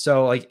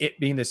 So like it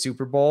being the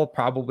Super Bowl,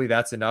 probably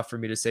that's enough for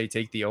me to say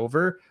take the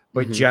over.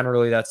 But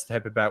generally that's the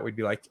type of bet we'd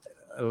be like,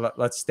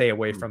 let's stay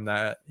away from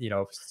that,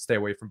 stay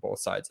away from both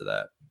sides of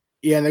that.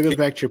 Yeah, and that goes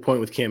back to your point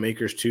with Cam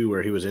Akers too,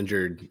 where he was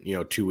injured,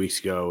 2 weeks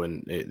ago,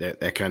 and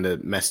that kind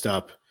of messed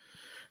up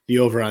the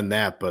over on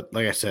that. But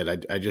like I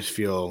said, I just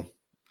feel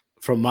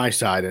from my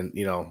side, and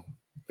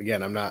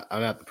again, I'm not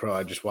the pro.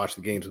 I just watch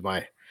the games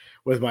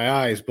with my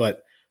eyes,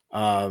 but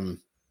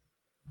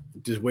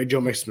just way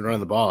Joe Mixon's been running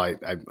the ball,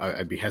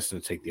 I'd be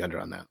hesitant to take the under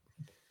on that.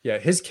 Yeah,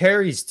 his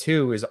carries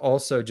too is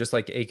also just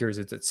like Akers.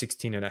 It's at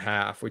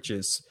 16.5, which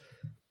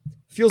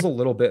feels a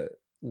little bit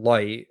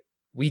light.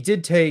 We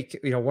did take,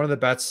 one of the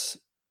bets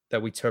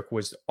that we took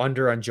was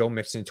under on Joe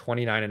Mixon,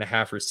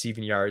 29.5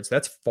 receiving yards.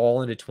 That's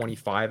fallen to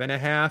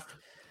 25.5.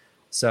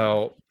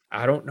 So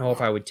I don't know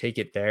if I would take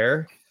it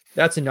there.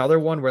 That's another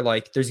one where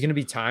like there's going to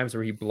be times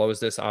where he blows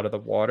this out of the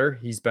water.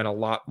 He's been a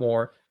lot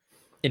more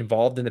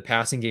involved in the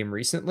passing game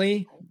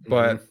recently,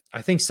 but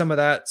I think some of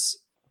that's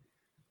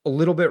a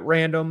little bit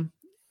random.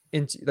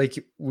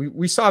 Like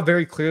we saw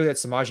very clearly that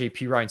Samaje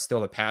Perine's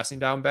still the passing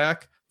down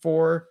back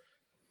for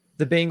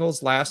the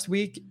Bengals last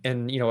week.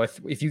 And, you know,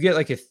 if you get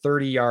like a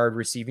 30-yard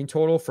receiving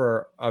total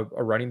for a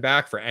running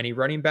back, for any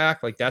running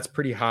back, like that's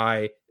pretty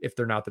high if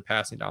they're not the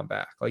passing down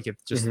back, like if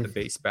just the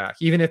base back,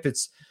 even if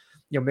it's,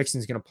 you know,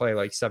 Mixon's going to play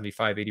like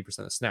 75, 80%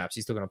 of the snaps.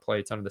 He's still going to play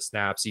a ton of the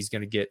snaps. He's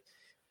going to get,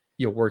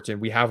 you know, worked in.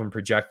 We have him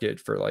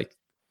projected for like,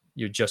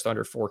 you know, just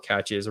under 4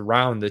 catches,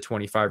 around the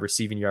 25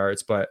 receiving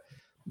yards. But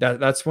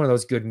that's one of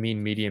those good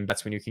mean medium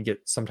bets when you can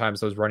get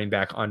sometimes those running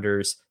back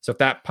unders. So if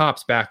that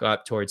pops back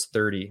up towards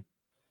 30,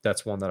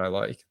 that's one that I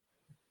like.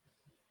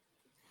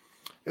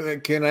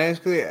 Can I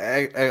ask you?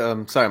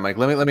 I'm sorry, Mike.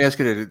 Let me ask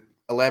you to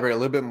elaborate a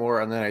little bit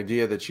more on that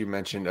idea that you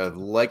mentioned of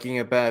liking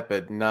a bet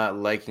but not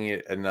liking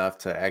it enough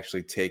to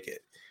actually take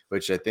it.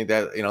 Which I think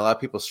that, you know, a lot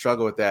of people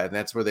struggle with that, and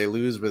that's where they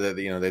lose with it.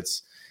 You know,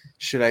 that's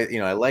should I, you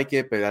know, I like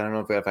it, but I don't know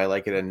if I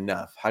like it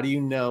enough. How do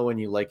you know when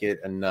you like it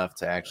enough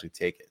to actually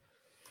take it?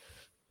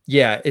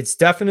 Yeah, it's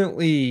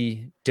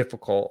definitely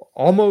difficult.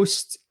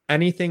 Almost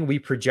anything we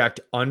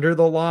project under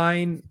the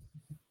line,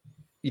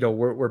 you know,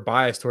 we're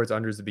biased towards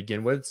unders to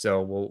begin with,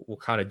 so we'll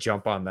kind of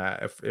jump on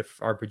that.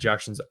 If our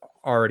projection's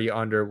already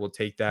under, we'll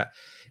take that.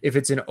 If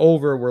it's an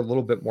over, we're a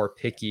little bit more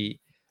picky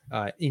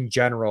in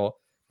general.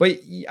 But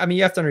I mean,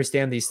 you have to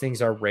understand these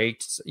things are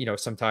raked, you know,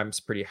 sometimes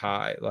pretty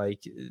high.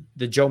 Like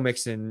the Joe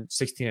Mixon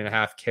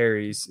 16.5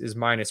 carries is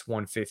minus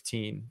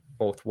 115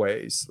 both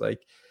ways.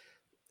 Like,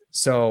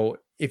 so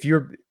if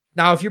you're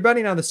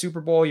betting on the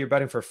Super Bowl, you're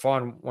betting for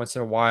fun once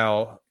in a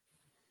while,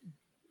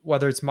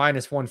 whether it's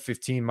minus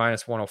 115,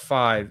 minus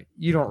 105,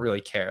 you don't really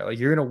care. Like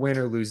you're going to win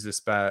or lose this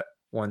bet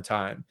one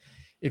time.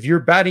 If you're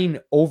betting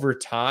over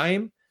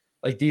time,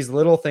 like these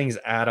little things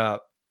add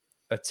up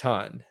a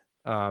ton.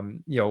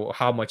 You know,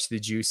 how much the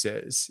juice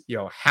is, you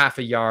know, half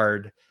a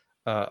yard,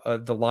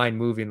 the line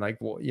moving like,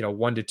 you know,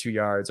 1 to 2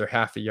 yards or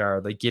half a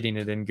yard, like getting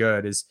it in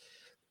good is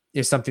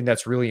something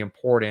that's really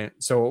important.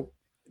 So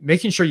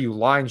making sure you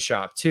line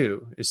shop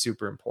too is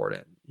super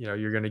important. You know,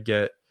 you're going to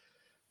get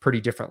pretty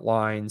different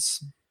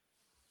lines.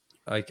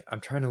 Like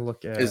I'm trying to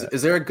look at,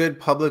 is there a good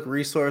public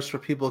resource where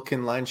people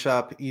can line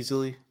shop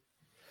easily?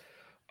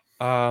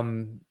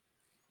 There,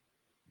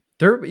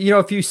 you know,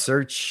 if you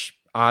search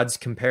odds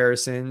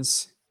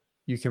comparisons,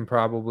 you can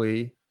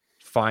probably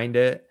find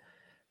it.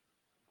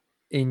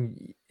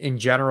 In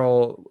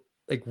general,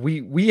 like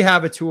we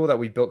have a tool that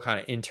we built kind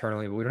of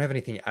internally, but we don't have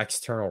anything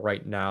external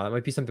right now. That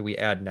might be something we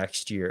add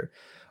next year.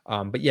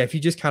 But yeah, if you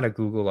just kind of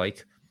Google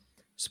like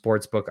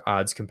sportsbook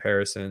odds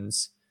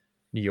comparisons,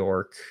 New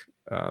York,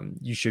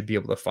 you should be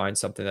able to find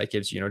something that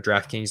gives, you know,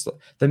 DraftKings.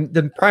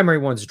 The primary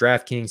ones: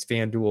 DraftKings,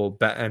 FanDuel,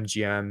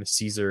 BetMGM,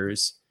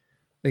 Caesars.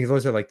 I think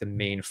those are like the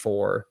main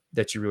 4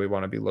 that you really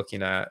want to be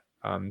looking at.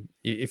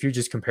 If you're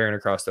just comparing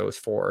across those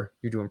 4,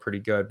 you're doing pretty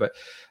good. But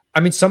I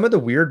mean, some of the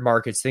weird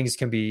markets, things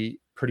can be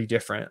pretty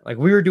different. Like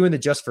we were doing the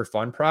just for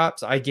fun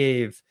props. I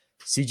gave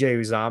CJ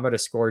Uzama to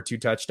score 2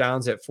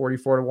 touchdowns at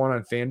 44-1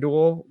 on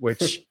FanDuel,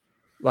 which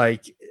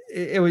like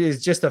it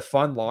was just a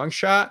fun long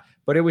shot,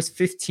 but it was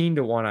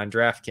 15-1 on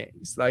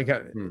DraftKings. Like,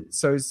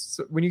 so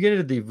when you get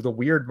into the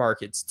weird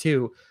markets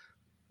too,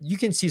 you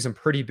can see some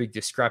pretty big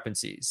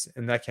discrepancies,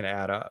 and that can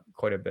add up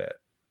quite a bit.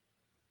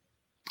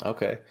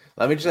 Okay.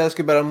 Let me just ask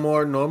you about a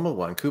more normal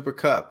one. Cooper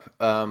Kupp.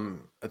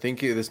 I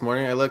think this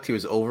morning I looked, he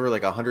was over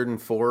like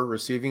 104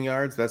 receiving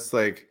yards. That's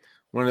like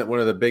one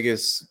of the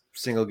biggest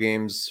single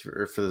games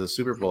for the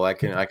Super Bowl I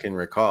can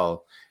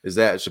recall.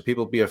 Should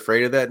people be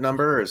afraid of that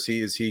number, or is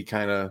he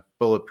kind of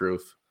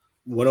bulletproof?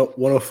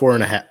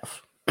 104.5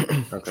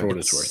 Okay. for what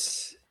it's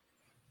worth.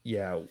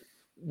 Yeah,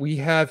 we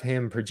have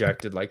him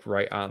projected like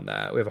right on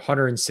that. We have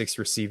 106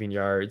 receiving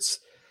yards.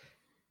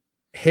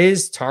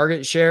 His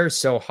target share is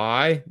so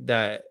high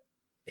that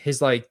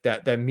his like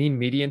that mean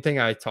median thing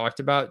I talked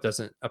about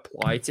doesn't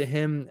apply to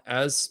him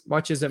as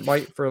much as it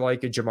might for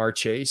like a Jamar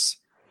Chase,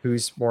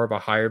 who's more of a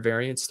higher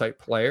variance type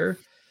player.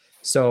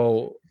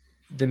 So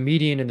the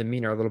median and the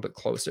mean are a little bit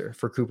closer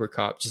for Cooper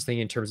Kupp, just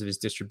thinking in terms of his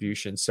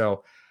distribution.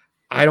 So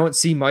I don't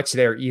see much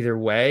there either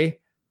way.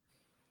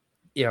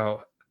 You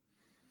know,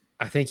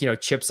 I think, you know,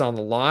 chips on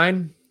the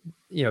line,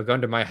 you know,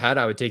 gun to my head,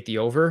 I would take the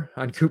over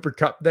on Cooper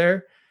Kupp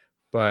there,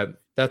 but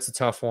that's a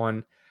tough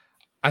one.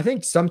 I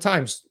think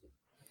sometimes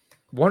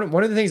one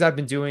of the things I've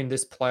been doing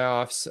this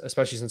playoffs,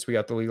 especially since we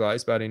got the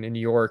legalized betting in New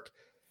York,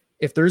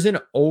 if there's an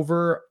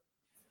over,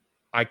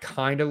 I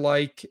kind of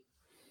like,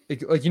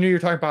 you know, you're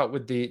talking about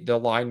with the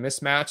line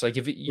mismatch. Like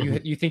if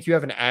you think you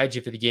have an edge,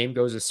 if the game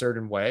goes a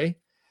certain way,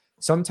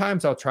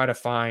 sometimes I'll try to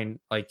find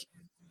like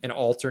an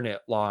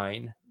alternate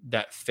line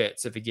that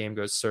fits if a game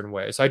goes a certain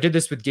way. So I did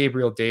this with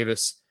Gabriel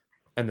Davis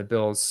and the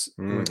Bills,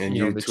 and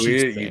you know, the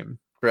Chiefs game.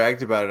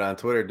 bragged about it on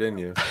Twitter, didn't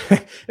you?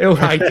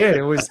 I did.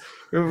 It was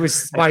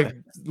my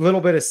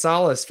little bit of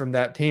solace from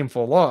that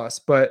painful loss,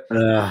 but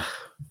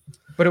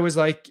it was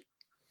like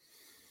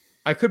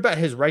I could bet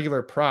his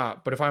regular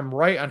prop, but if I'm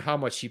right on how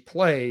much he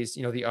plays,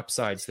 the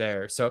upside's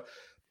there. So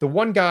the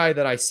one guy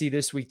that I see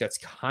this week that's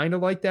kind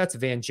of like that's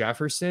Van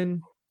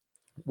Jefferson,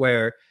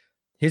 where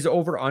his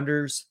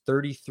over-unders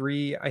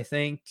 33, I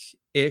think,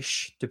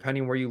 ish,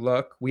 depending where you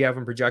look. We have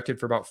him projected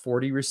for about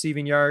 40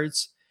 receiving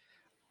yards.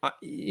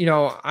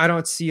 I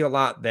don't see a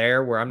lot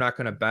there where I'm not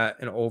going to bet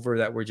an over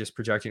that we're just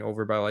projecting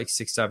over by like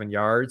 6-7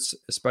 yards.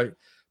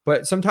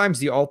 But sometimes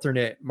the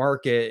alternate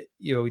market,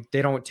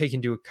 they don't take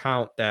into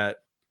account that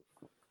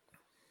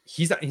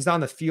he's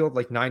on the field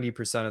like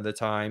 90% of the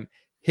time.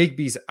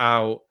 Higbee's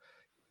out.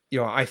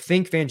 I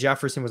think Van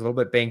Jefferson was a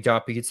little bit banged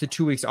up. He gets the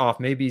 2 weeks off.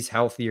 Maybe he's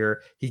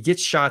healthier. He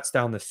gets shots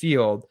down the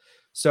field.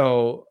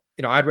 So,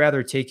 I'd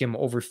rather take him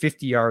over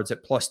 50 yards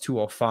at plus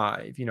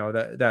 205,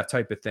 that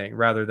type of thing,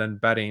 rather than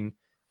betting,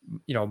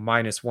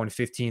 minus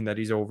 115 that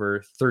he's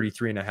over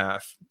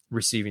 33.5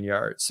 receiving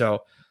yards.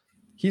 So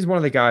he's one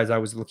of the guys I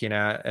was looking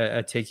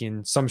at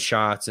taking some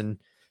shots. And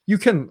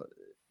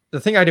the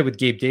thing I did with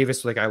Gabe Davis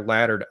was like I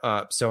laddered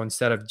up. So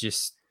instead of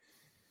just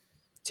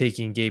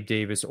taking Gabe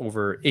Davis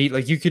over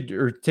 8,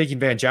 or taking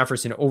Van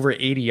Jefferson over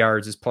 80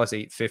 yards is plus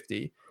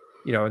 850.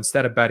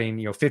 Instead of betting,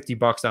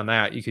 $50 on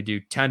that, you could do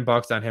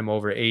 $10 on him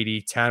over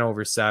 80, 10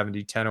 over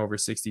 70, 10 over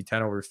 60,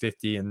 10 over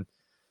 50, and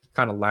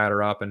kind of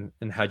ladder up and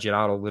hedge it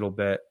out a little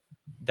bit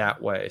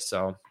that way.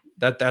 So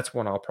that's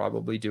one I'll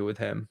probably do with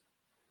him.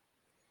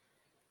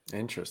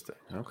 Interesting.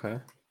 Okay.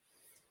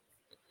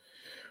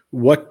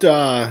 What,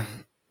 so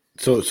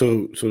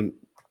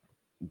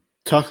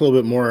talk a little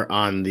bit more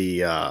on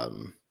the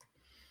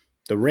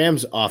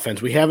Rams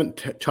offense. We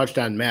haven't touched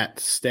on Matt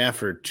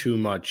Stafford too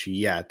much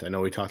yet. I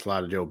know we talked a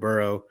lot of Joe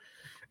Burrow,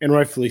 and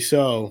rightfully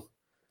so.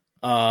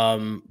 But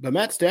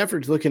Matt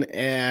Stafford's looking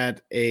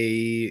at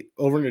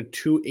over under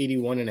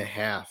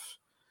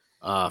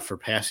 281.5 for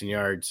passing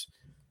yards.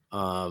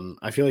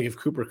 I feel like if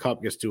Cooper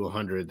Kupp gets to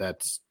 100,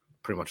 that's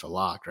pretty much a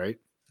lock, right?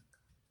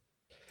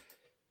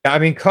 I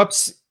mean,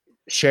 Kupp's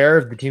share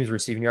of the team's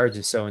receiving yards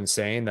is so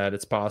insane that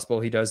it's possible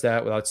he does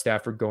that without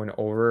Stafford going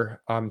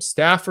over.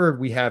 Stafford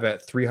we have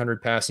at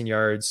 300 passing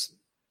yards,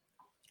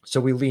 so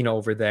we lean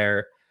over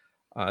there.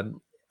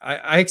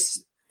 I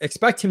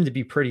expect him to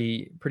be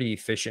pretty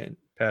efficient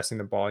passing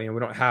the ball. We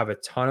don't have a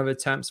ton of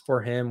attempts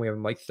for him. We have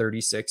like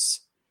 36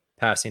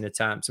 passing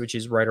attempts, which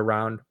is right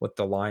around what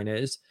the line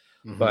is.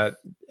 Mm-hmm. But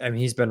I mean,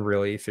 he's been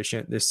really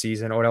efficient this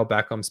season. Odell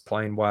Beckham's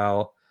playing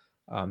well.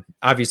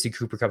 Obviously,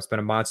 Cooper Kupp's been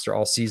a monster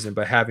all season,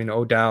 but having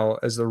Odell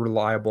as the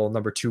reliable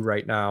number 2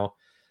 right now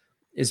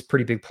is a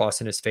pretty big plus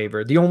in his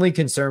favor. The only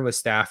concern with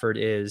Stafford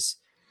is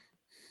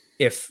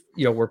if,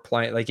 we're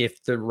playing, like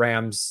if the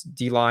Rams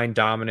D-line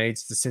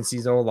dominates the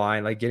Cincy's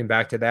O-line, like getting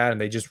back to that,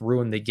 and they just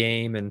ruin the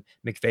game and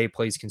McVay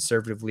plays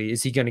conservatively,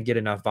 is he going to get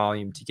enough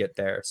volume to get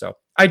there? So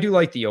I do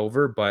like the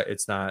over, but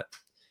it's not,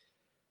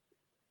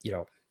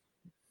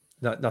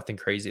 nothing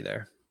crazy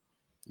there.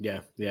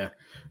 Yeah.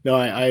 No,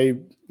 I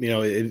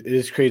it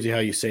is crazy how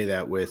you say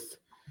that with,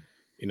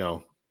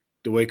 the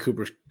way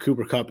Cooper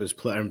Kupp is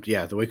played.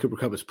 Yeah, the way Cooper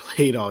Kupp has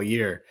played all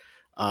year.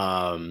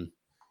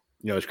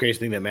 It's crazy to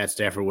think that Matt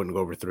Stafford wouldn't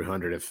go over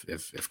 300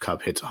 if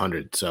Kupp hits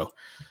 100. So,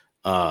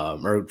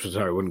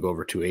 wouldn't go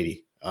over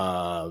 280.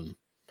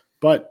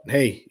 But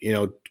hey,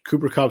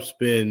 Cooper Kupp's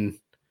been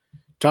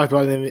talked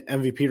about in the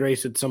MVP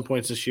race at some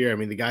points this year. I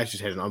mean, the guy's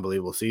just had an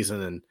unbelievable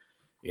season, and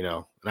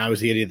I was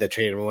the idiot that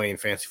traded him away in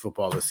fantasy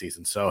football this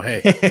season. So,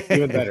 hey,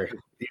 even better.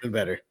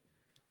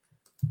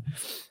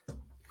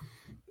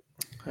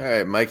 All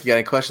right, Mike, you got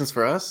any questions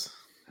for us?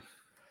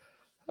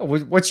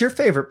 What's your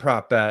favorite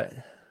prop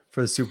bet for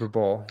the Super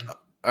Bowl?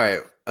 All right,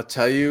 I'll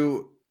tell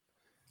you.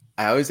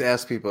 I always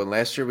ask people, and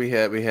last year we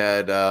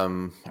had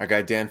our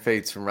guy Dan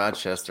Fates from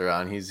Rochester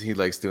on. He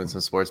likes doing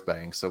some sports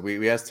betting. So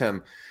we asked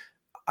him.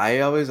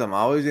 I'm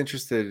always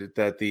interested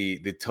that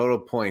the total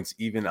points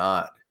even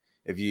odd.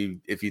 If you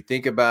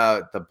think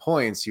about the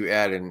points, you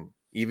add an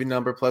even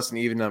number plus an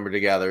even number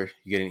together,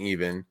 you get an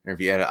even. Or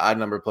if you add an odd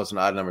number plus an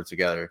odd number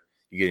together,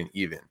 you get an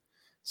even.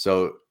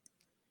 So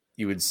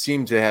you would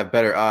seem to have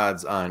better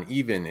odds on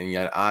even, and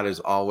yet odd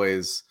is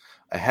always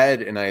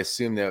ahead. And I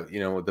assume that,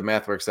 the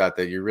math works out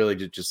that you're really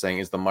just saying,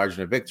 is the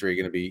margin of victory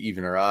going to be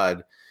even or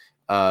odd?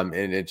 And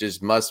it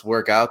just must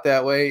work out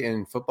that way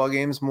in football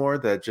games more,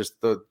 that just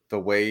the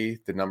way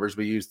the numbers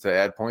we use to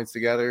add points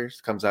together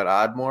comes out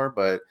odd more.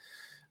 But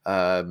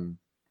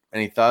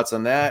any thoughts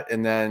on that?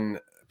 And then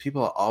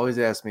people always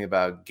ask me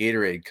about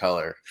Gatorade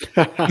color.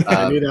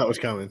 I knew that was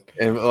coming.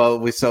 And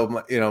we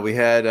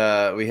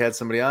had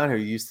somebody on who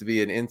used to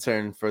be an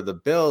intern for the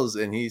Bills,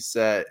 and he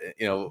said,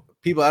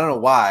 people, I don't know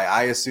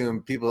why,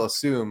 people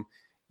assume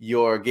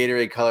your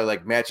Gatorade color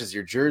like matches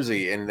your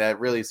jersey, and that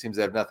really seems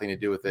to have nothing to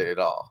do with it at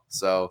all.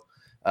 So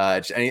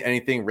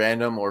anything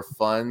random or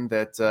fun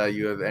that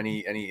you have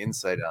any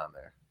insight on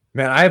there?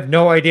 Man, I have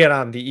no idea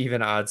on the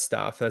even odd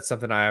stuff. That's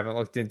something I haven't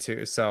looked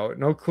into. So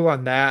no clue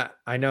on that.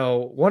 I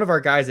know one of our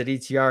guys at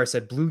ETR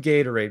said Blue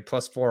Gatorade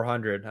plus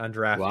 400 on Wow.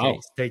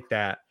 DraftKings. Take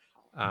that.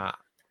 Uh,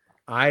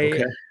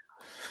 Okay.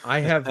 I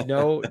have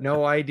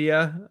no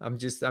idea. I'm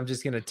just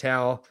gonna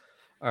tell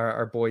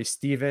our boy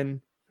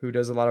Steven, who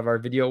does a lot of our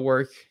video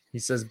work. He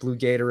says Blue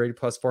Gatorade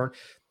plus 400.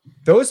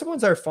 Those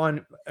ones are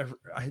fun,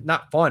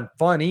 not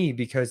funny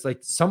because like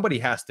somebody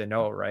has to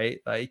know, right?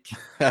 Like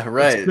it's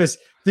Right. just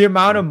the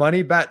amount of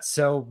money bet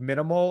so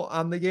minimal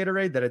on the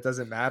Gatorade that it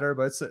doesn't matter,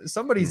 but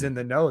somebody's in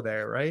the know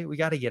there, right? We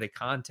got to get a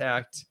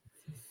contact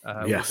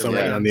with the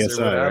somebody on the Rams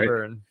or inside,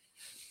 whatever. right? And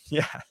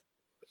yeah.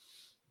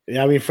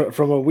 Yeah, I mean,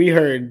 from what we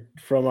heard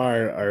from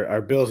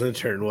our Bills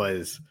intern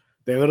was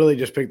they literally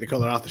just picked the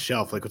color off the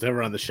shelf, like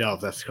whatever on the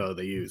shelf, that's the color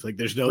they use. Like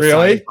there's no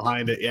science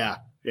behind it. Yeah.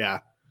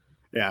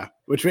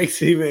 Which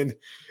makes it even,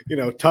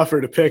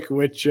 tougher to pick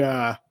which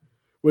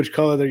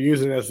color they're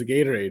using as the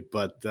Gatorade.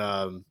 But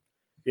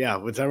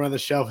whatever on the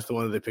shelf is the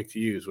one that they picked to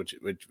use, which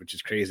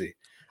is crazy.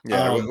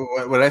 Yeah.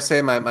 What I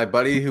say, my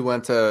buddy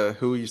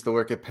who used to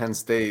work at Penn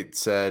State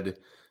said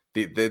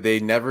they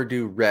never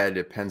do red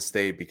at Penn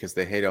State because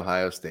they hate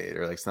Ohio State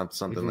or like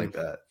something like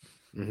that.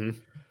 Mm-hmm.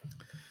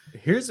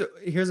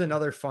 Here's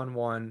another fun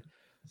one.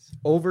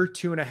 Over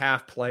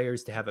 2.5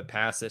 players to have a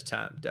pass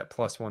attempt at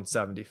plus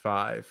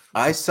 175.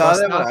 I saw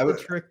that when I would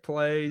trick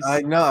plays.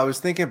 I know. I was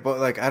thinking, but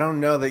like I don't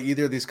know that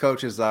either of these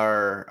coaches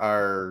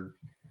are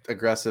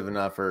aggressive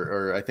enough,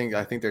 or I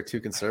think they're too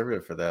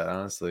conservative for that.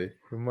 Honestly,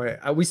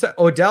 we saw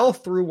Odell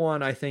threw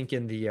one. I think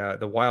in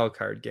the wild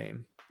card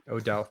game,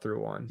 Odell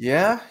threw one.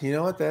 Yeah, you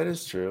know what? That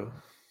is true.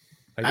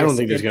 I don't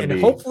think there's going to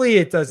be. Hopefully,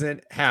 it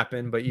doesn't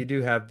happen. But you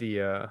do have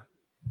the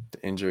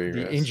injury,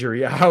 the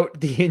injury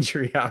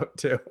out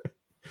too.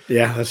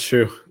 Yeah, that's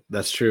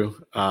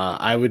true.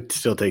 I would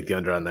still take the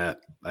under on that.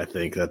 I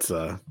think that's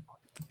a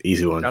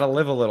easy one. Gotta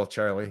live a little,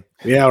 Charlie.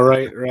 Yeah,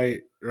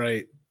 right.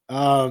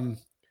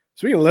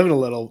 Speaking of living a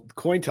little,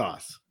 coin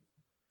toss.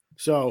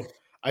 So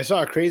I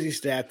saw a crazy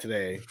stat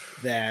today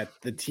that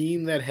the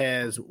team that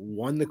has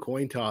won the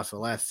coin toss the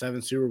last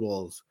 7 Super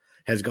Bowls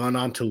has gone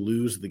on to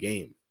lose the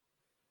game.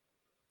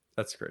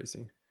 That's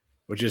crazy.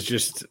 Which is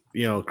just,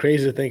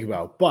 crazy to think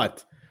about.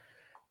 But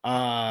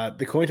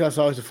the coin toss is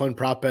always a fun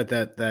prop bet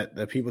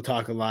that people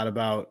talk a lot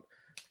about.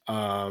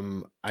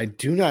 I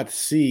do not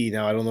see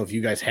now. I don't know if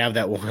you guys have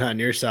that one on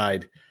your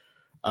side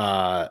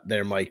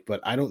there, Mike,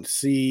 but I don't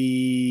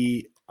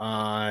see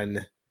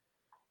on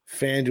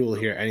FanDuel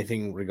here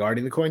anything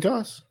regarding the coin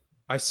toss.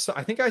 I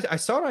think I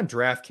saw it on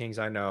DraftKings.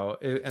 I know,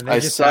 and I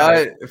saw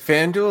it.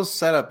 FanDuel's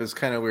setup is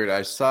kind of weird.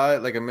 I saw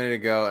it like a minute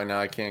ago, and now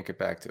I can't get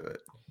back to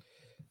it.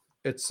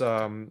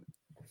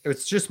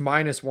 It's just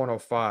minus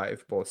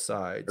 105 both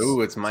sides.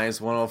 Oh, it's minus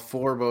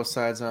 104 both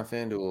sides on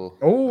FanDuel.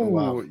 Oh,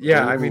 wow.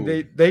 Yeah. Ooh. I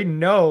mean, they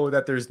know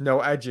that there's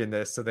no edge in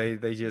this, so they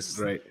just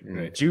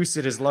juice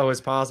it as low as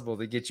possible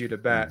to get you to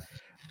bet.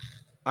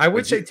 I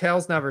would say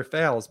tails never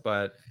fails,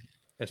 but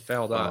it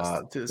failed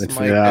us.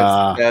 Mike,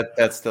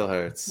 that still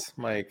hurts,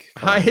 Mike.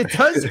 It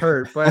does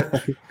hurt,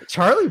 but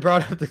Charlie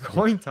brought up the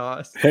coin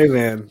toss. Hey,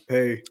 man.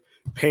 Hey,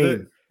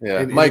 pain.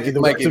 Mike, in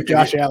the words of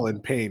Josh Allen,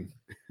 pain.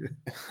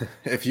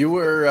 If you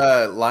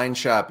were line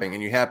shopping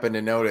and you happen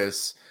to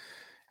notice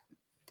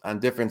on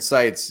different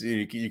sites,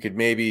 you could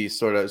maybe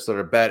sort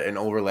of bet an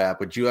overlap.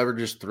 Would you ever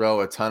just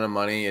throw a ton of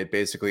money at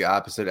basically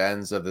opposite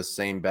ends of the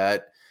same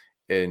bet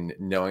and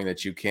knowing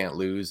that you can't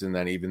lose? And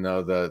then even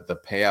though the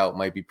payout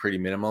might be pretty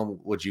minimal,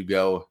 would you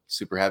go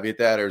super heavy at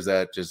that? Or is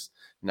that just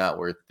not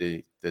worth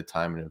the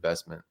time and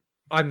investment?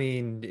 I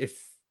mean,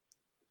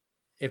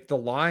 if the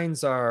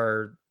lines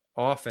are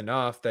off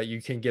enough that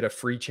you can get a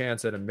free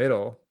chance at a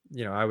middle,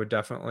 I would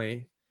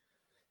definitely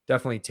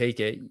take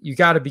it. You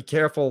got to be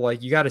careful.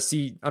 Like you got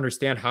to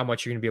understand how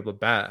much you're going to be able to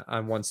bet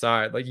on one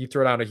side. Like you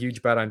throw down a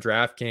huge bet on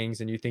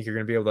DraftKings and you think you're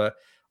going to be able to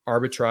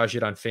arbitrage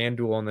it on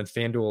FanDuel, and then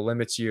FanDuel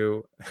limits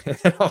you.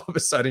 And all of a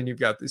sudden you've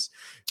got this.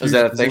 Is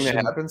that a thing that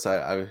happens?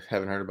 I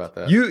haven't heard about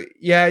that.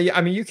 Yeah.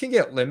 I mean, you can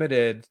get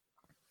limited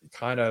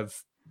kind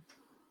of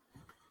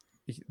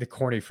the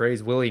corny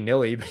phrase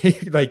willy-nilly,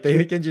 like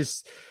they can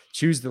just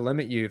choose to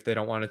limit you if they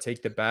don't want to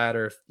take the bet,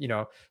 or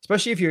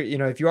especially if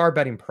if you are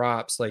betting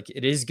props, like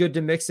it is good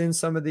to mix in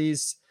some of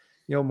these,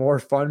 more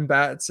fun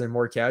bets and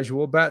more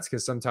casual bets,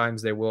 because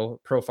sometimes they will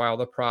profile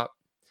the prop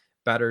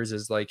bettors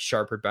as like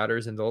sharper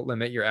bettors and they'll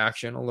limit your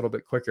action a little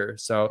bit quicker.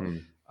 So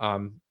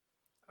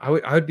I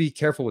would be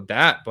careful with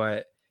that,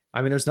 but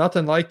I mean, there's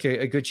nothing like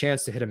a good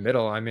chance to hit a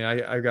middle. I mean,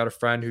 I got a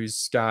friend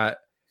he's got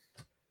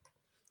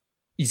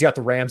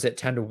the Rams at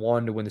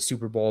 10-1 to win the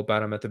Super Bowl,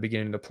 bet him at the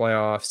beginning of the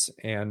playoffs,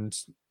 and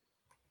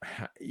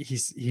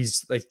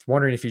he's like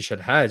wondering if he should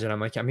hedge. And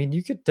I'm like, I mean,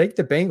 you could take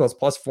the Bengals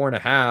plus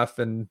 4.5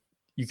 and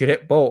you could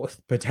hit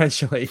both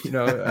potentially.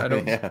 I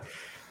don't.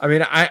 I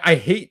mean, I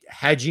hate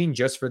hedging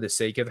just for the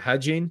sake of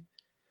hedging.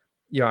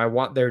 I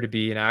want there to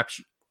be an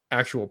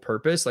actual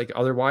purpose. Like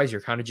otherwise, you're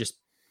kind of just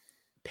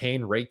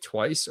paying rake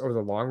twice over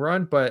the long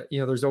run. But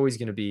there's always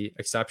going to be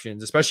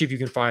exceptions, especially if you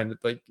can find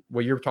like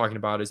what you're talking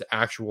about is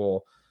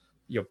actual,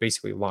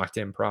 basically locked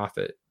in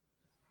profit.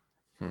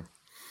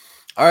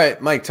 All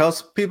right, Mike, tell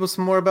us people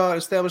some more about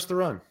Establish the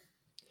Run.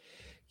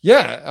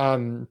 Yeah.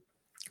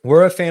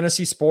 We're a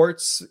fantasy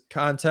sports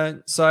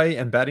content site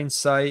and betting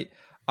site.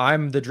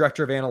 I'm the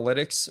director of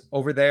analytics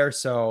over there.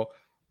 So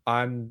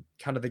I'm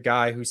kind of the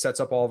guy who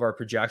sets up all of our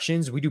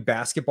projections. We do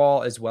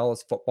basketball as well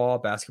as football.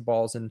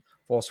 Basketball's in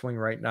full swing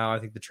right now. I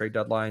think the trade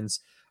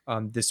deadline's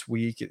this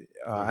week.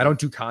 I don't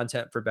do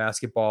content for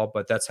basketball,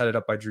 but that's headed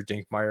up by Drew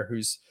Dinkmeyer,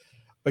 who's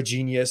a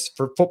genius.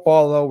 For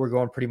football, though, we're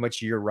going pretty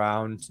much year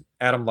round.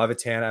 Adam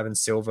Levitan, Evan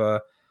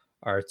Silva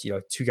are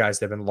two guys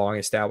that have been long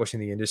established in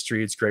the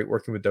industry. It's great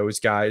working with those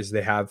guys.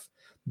 They have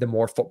the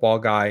more football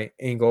guy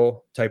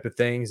angle type of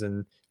things,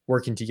 and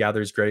working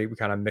together is great. We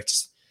kind of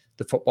mix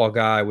the football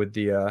guy with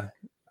the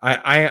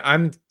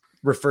I'm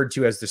referred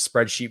to as the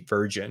spreadsheet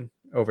virgin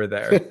over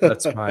there.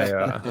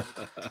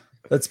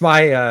 That's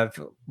my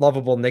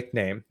lovable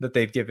nickname that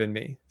they've given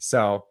me.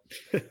 So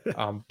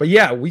but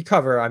yeah, we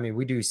cover,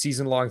 we do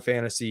season long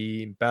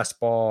fantasy, best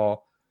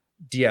ball,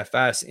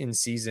 DFS. In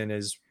season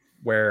is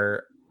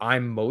where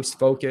I'm most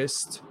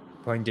focused,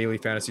 playing daily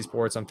fantasy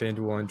sports on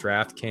FanDuel and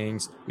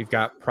DraftKings. We've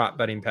got prop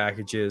betting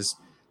packages.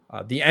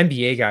 The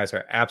NBA guys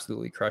are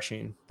absolutely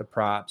crushing the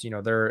props.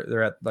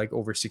 They're at like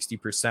over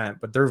 60%,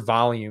 but their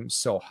volume's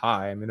so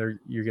high. They're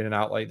getting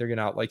out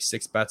like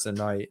 6 bets a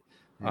night.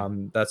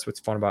 That's what's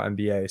fun about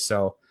NBA.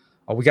 So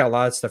we got a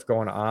lot of stuff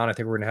going on. I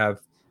think we're gonna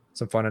have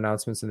some fun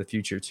announcements in the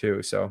future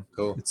too. So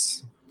cool.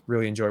 It's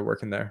really enjoy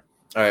working there.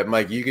 All right,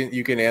 Mike,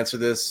 you can answer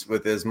this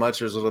with as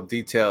much or as little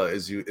detail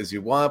as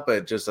you want,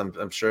 but just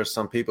I'm sure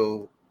some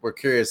people were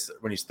curious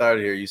when you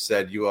started here. You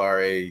said you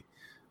are a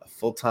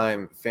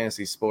full-time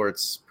fantasy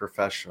sports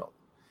professional.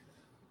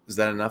 Is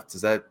that enough?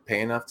 Does that pay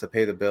enough to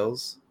pay the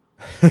bills?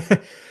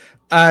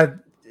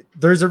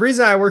 There's a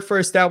reason I work for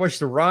Establish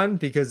the Run,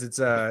 because it's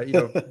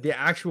the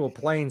actual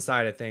playing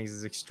side of things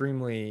is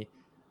extremely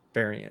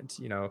variant.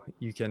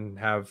 You can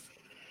have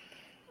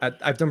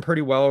I've done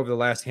pretty well over the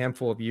last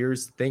handful of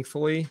years,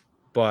 thankfully,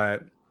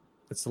 but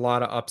it's a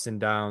lot of ups and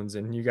downs,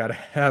 and you got to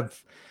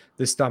have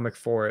the stomach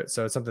for it.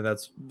 So it's something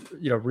that's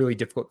really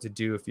difficult to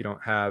do if you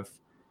don't have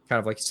kind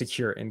of like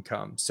secure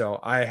income. So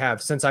I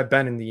have, since I've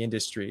been in the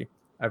industry,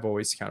 I've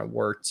always kind of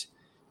worked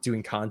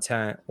doing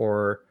content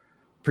or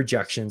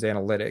projections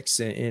analytics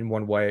in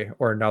one way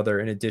or another,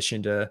 in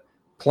addition to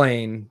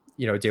playing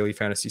daily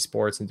fantasy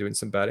sports and doing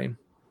some betting.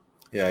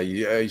 Yeah,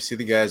 you see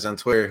the guys on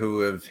Twitter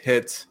who have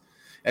hit.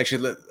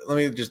 Actually, let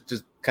me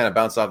just kind of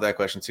bounce off that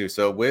question too.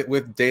 So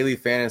with daily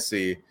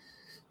fantasy,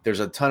 there's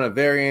a ton of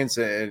variance,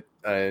 and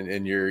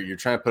you're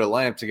trying to put a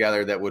lineup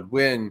together that would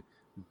win.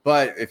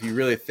 But if you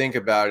really think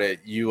about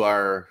it, you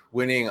are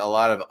winning a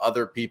lot of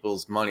other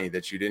people's money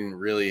that you didn't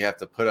really have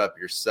to put up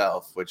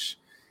yourself, which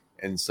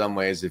in some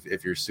ways,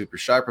 if you're super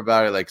sharp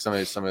about it, like some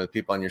of the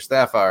people on your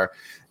staff are,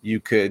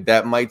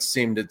 that might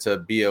seem to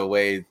be a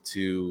way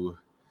to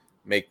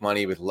make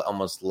money with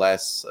almost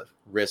less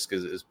risk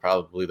is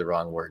probably the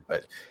wrong word,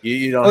 but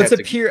you don't have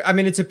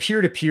it's a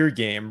peer-to-peer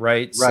game,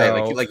 right? Right.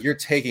 So, like you're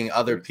taking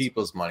other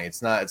people's money.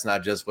 It's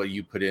not just what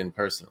you put in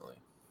personally.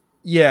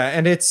 Yeah.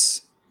 And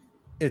it's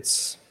I'm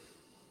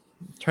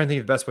trying to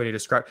think of the best way to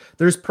describe.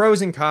 There's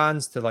pros and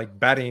cons to like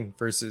betting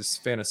versus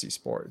fantasy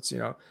sports.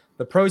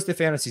 The pros to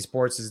fantasy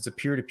sports is it's a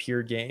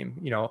peer-to-peer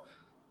game.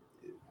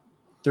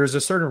 There's a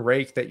certain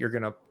rate that you're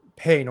going to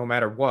pay no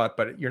matter what,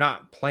 but you're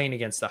not playing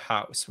against the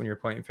house when you're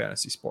playing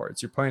fantasy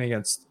sports. You're playing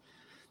against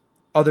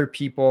other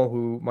people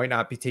who might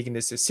not be taking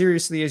this as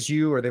seriously as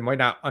you, or they might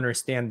not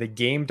understand the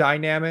game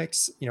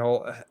dynamics.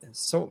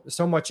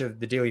 So much of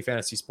the daily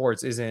fantasy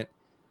sports isn't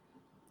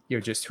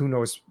just who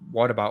knows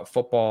what about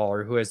football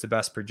or who has the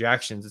best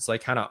projections. It's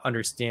like kind of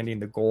understanding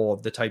the goal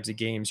of the types of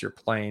games you're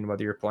playing,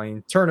 whether you're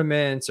playing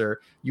tournaments or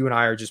you and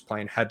I are just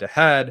playing head to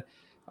head.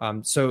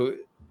 So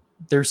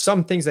there's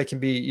some things that can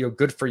be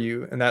good for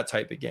you in that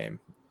type of game.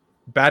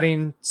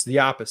 Betting's the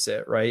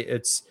opposite, right?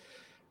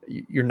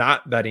 You're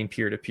not betting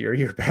peer to peer.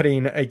 You're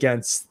betting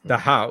against the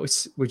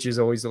house, which is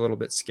always a little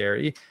bit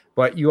scary.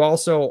 But you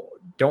also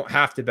don't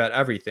have to bet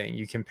everything.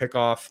 You can pick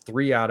off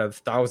 3 out of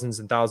thousands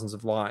and thousands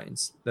of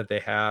lines that they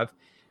have.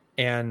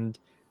 And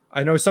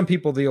I know some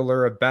people, the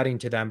allure of betting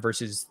to them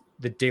versus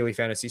the daily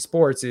fantasy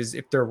sports is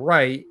if they're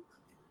right,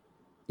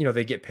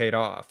 they get paid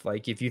off.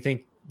 Like if you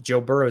think Joe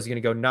Burrow is going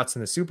to go nuts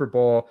in the Super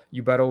Bowl,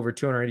 you bet over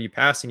 280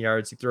 passing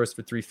yards, he throws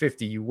for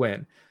 350, you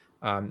win.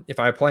 If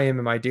I play him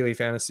in my daily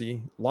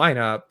fantasy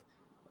lineup,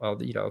 well,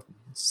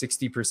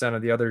 60%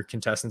 of the other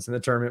contestants in the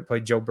tournament play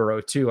Joe Burrow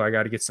too. I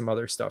got to get some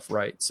other stuff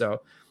right.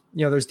 So,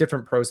 there's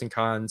different pros and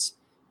cons.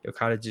 It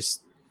kind of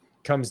just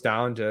comes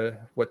down to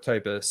what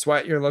type of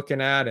sweat you're looking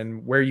at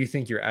and where you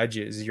think your edge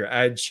is. Is your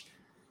edge,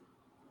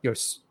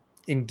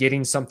 in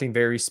getting something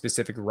very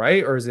specific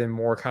right, or is it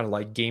more kind of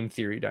like game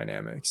theory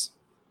dynamics?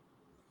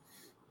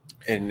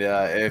 And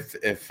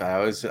if I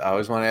always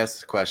want to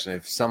ask the question,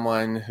 if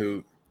someone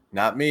who,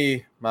 not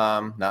me,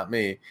 Mom, not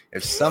me,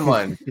 if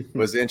someone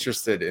was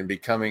interested in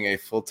becoming a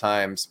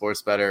full-time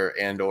sports bettor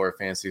and or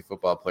fantasy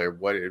football player,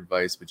 what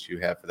advice would you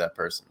have for that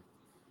person?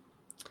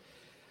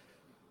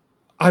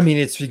 I mean,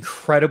 it's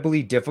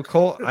incredibly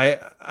difficult.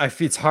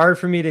 It's hard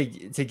for me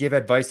to give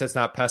advice that's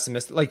not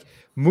pessimistic. Like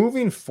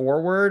moving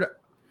forward,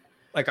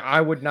 like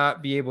I would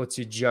not be able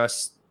to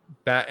just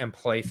bet and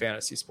play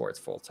fantasy sports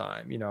full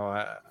time.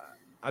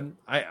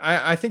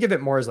 I think of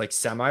it more as like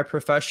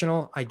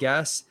semi-professional, I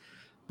guess.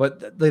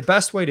 But the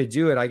best way to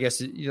do it, I guess,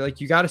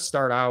 you got to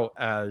start out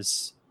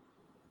as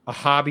a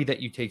hobby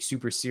that you take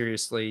super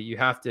seriously. You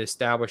have to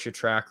establish a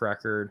track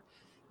record.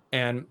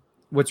 And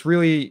what's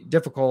really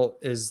difficult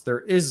is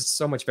there is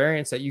so much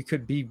variance that you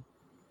could be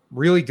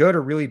really good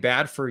or really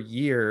bad for a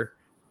year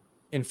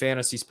in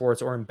fantasy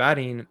sports or in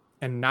betting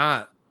and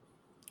not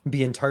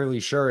be entirely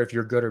sure if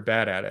you're good or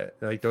bad at it.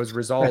 Like those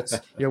results,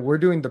 we're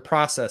doing the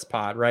process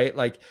pod, right?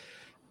 Like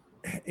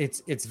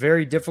it's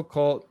very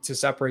difficult to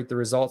separate the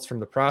results from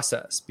the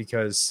process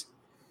because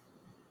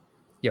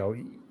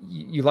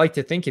you like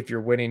to think if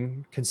you're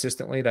winning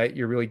consistently that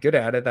you're really good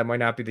at it. That might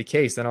not be the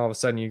case. Then all of a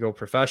sudden you go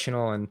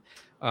professional. And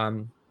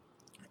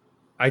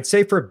I'd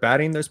say for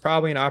betting, there's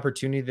probably an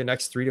opportunity the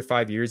next 3 to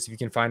 5 years if you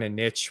can find a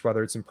niche,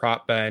 whether it's in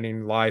prop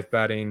betting, live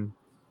betting.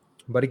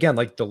 But again,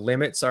 like the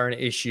limits are an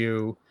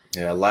issue.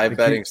 Yeah, live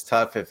betting's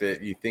tough if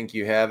you think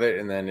you have it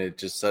and then it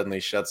just suddenly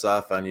shuts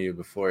off on you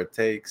before it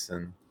takes.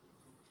 And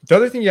the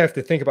other thing you have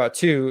to think about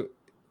too,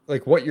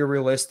 like what your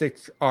realistic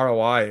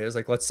ROI is.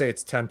 Like let's say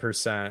it's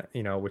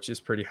 10%, which is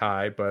pretty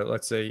high, but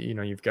let's say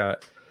you've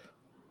got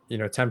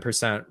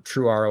 10%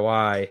 true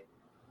ROI.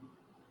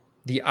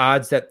 The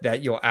odds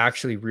that you'll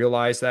actually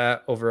realize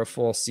that over a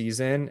full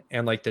season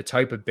and like the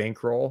type of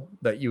bankroll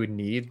that you would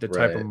need, the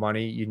type of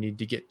money you need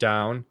to get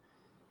down.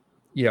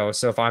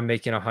 So if I'm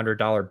making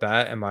 $100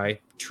 bet and my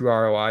true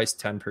ROI is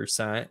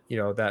 10%,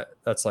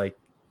 that's like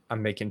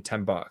I'm making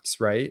 $10,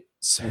 right?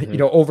 So,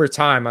 over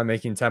time I'm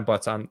making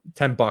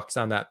 $10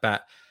 on that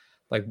bet.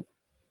 Like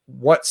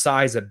what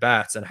size of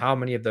bets and how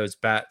many of those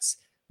bets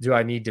do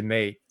I need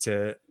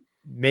to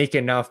make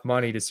enough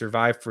money to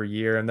survive for a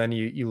year? And then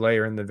you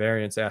layer in the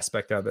variance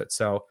aspect of it.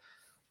 So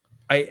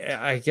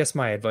I guess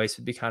my advice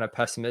would be kind of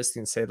pessimistic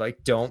and say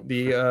like, don't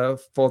be a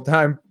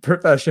full-time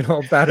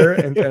professional bettor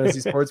and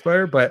fantasy sports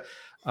player, but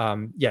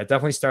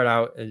definitely start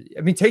out.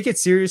 I mean, take it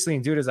seriously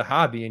and do it as a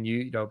hobby.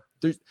 And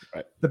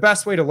the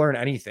best way to learn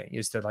anything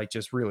is to like,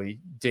 just really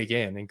dig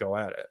in and go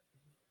at it.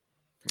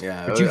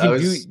 Yeah.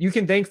 But you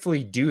can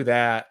thankfully do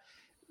that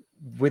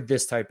with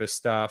this type of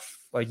stuff.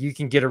 Like you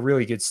can get a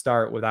really good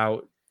start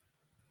without,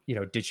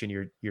 ditching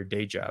your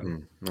day job.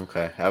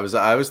 Okay. I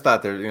always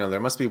thought there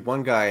must be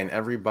one guy in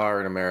every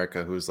bar in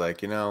America who's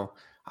like,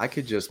 I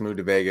could just move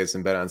to Vegas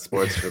and bet on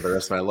sports for the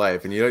rest of my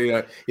life. And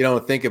you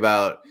don't think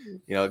about,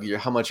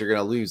 how much you're going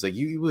to lose. Like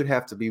you would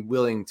have to be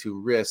willing to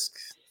risk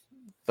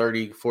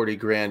 30-40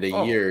 grand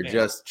a year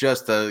just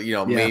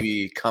to,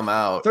 maybe come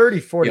out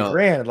 30-40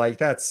 grand. Like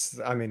that's,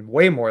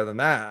 way more than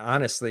that,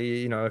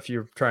 honestly, if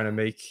you're trying to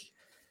make,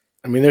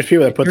 there's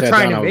people that put that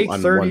down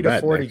on 30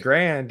 to 40 bet,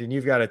 grand and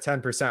you've got a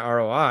 10%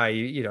 ROI,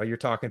 you're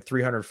talking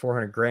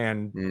 300-400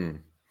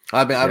 grand.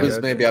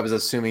 I was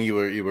assuming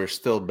you were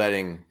still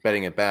betting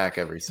it back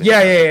every single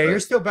Yeah. You're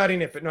still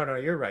betting it, but no,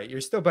 you're right.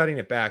 You're still betting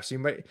it back. So you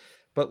might,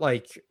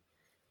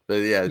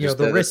 just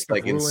the risk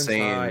like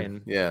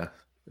insane. Yeah,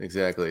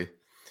 exactly.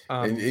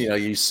 And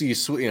you see,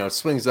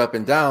 swings up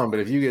and down, but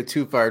if you get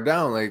too far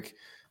down, like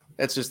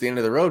that's just the end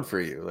of the road for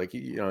you. Like,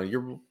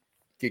 you're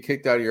get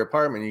kicked out of your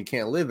apartment and you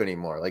can't live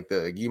anymore. Like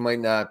you might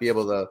not be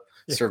able to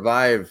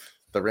survive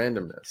the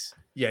randomness.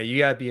 Yeah. You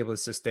gotta be able to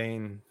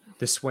sustain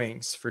the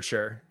swings for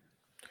sure.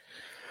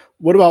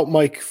 What about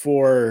Mike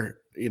for,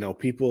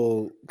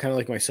 people kind of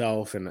like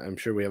myself, and I'm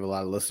sure we have a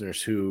lot of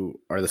listeners who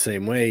are the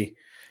same way,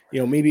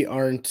 maybe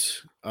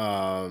aren't,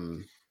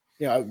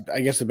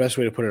 I guess the best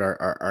way to put it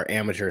are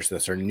amateurs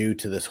that are new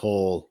to this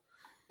whole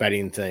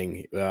betting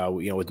thing,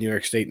 with New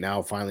York State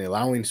now finally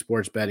allowing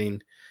sports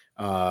betting,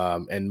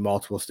 and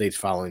multiple states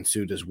following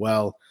suit as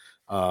well.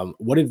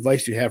 What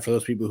advice do you have for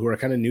those people who are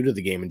kind of new to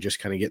the game and just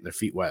kind of getting their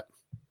feet wet?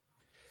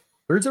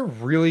 There's a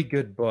really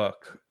good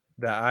book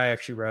that I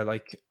actually read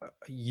like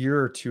a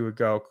year or two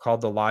ago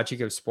called The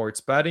Logic of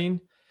Sports Betting.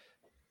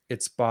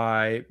 It's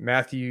by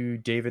Matthew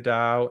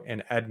Davidow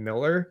and Ed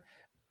Miller.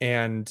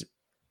 And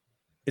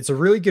it's a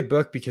really good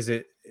book because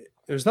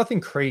there's nothing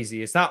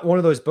crazy. It's not one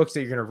of those books that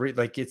you're going to read.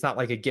 Like, it's not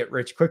like a get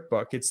rich quick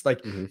book. It's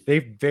like they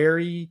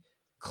very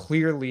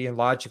clearly and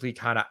logically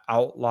kind of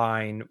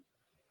outline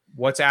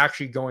what's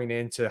actually going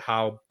into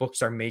how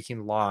books are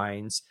making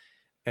lines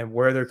and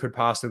where there could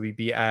possibly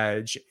be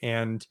edge.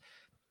 And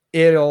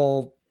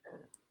it'll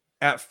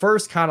at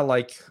first kind of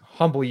like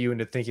humble you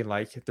into thinking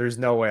like, there's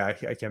no way I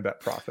can bet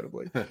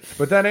profitably.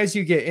 But then as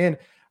you get in,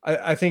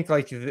 I think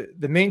like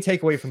the main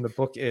takeaway from the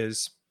book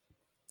is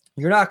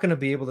you're not going to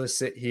be able to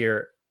sit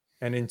here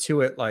and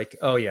intuit like,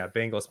 oh yeah,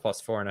 Bengals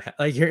plus 4.5.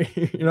 Like you're,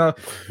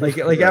 like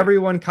right.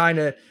 Everyone kind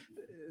of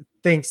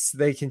thinks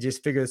they can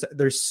just figure this out.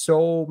 There's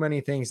so many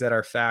things that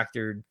are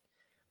factored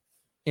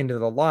into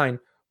the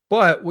line,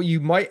 but what you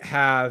might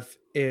have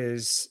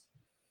is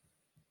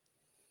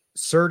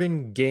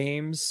certain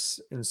games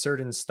and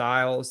certain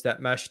styles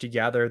that mesh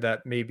together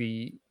that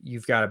maybe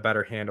you've got a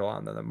better handle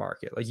on than the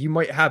market. Like you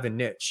might have a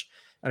niche.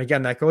 And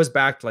again, that goes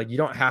back to like, you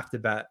don't have to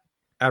bet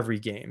every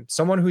game.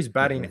 Someone who's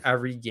betting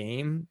every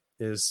game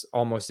is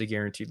almost a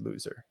guaranteed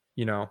loser.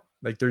 You know,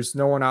 like there's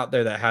no one out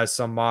there that has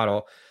some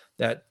model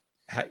that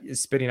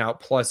is spitting out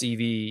plus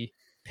EV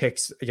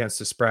picks against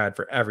the spread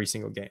for every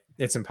single game.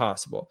 It's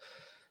impossible.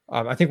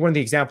 I think one of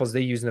the examples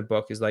they use in the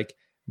book is like,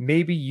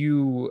 maybe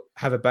you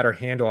have a better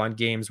handle on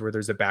games where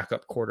there's a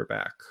backup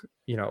quarterback,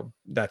 you know,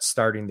 that's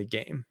starting the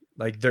game.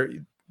 Like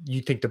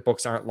you think the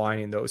books aren't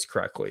lining those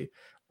correctly.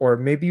 Or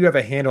maybe you have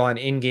a handle on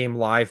in-game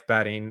live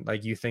betting.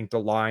 Like you think the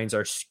lines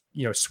are,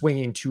 you know,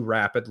 swinging too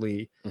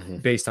rapidly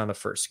based on the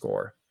first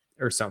score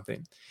or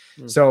something.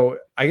 So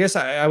I guess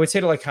I would say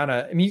to like kind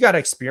of, I mean, you got to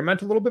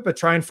experiment a little bit, but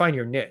try and find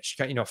your niche,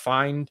 you know,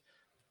 find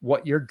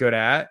what you're good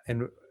at.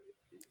 And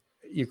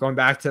you're going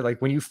back to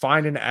like, when you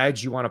find an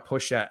edge, you want to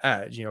push that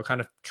edge, you know, kind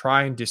of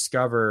try and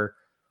discover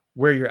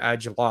where your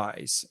edge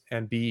lies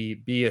and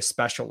be a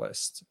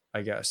specialist,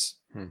 I guess.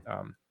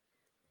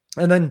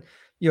 And then,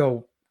 you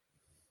know,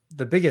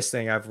 the biggest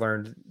thing I've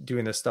learned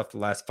doing this stuff the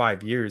last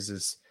 5 years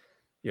is,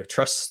 you know,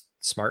 trust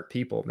smart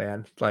people,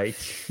 man. Like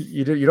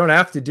you don't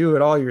have to do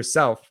it all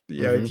yourself.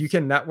 You know, if you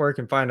can network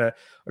and find a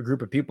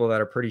group of people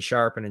that are pretty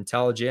sharp and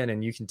intelligent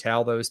and you can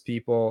tell those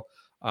people,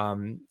 I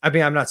mean,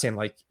 I'm not saying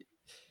like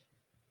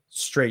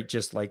straight,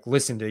 just like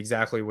listen to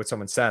exactly what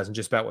someone says and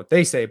just bet what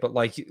they say, but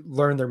like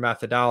learn their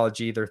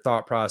methodology, their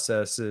thought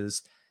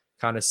processes,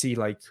 kind of see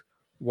like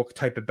what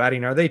type of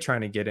betting are they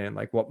trying to get in?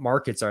 Like what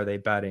markets are they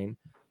betting?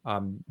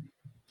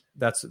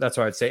 That's what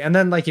I'd say. And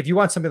then like, if you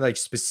want something like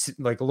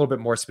like a little bit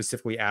more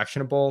specifically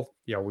actionable,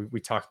 you know, we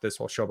talked this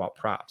whole show about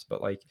props,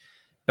 but like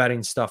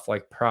betting stuff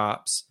like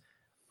props,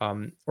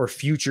 or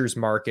futures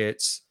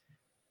markets,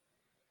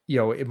 you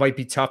know, it might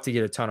be tough to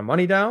get a ton of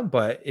money down,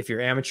 but if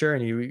you're amateur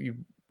and you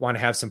want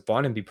to have some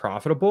fun and be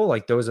profitable,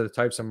 like those are the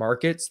types of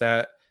markets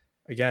that,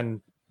 again,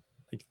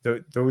 like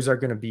those are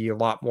going to be a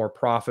lot more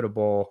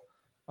profitable,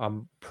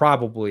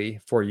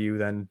 probably for you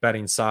than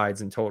betting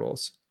sides and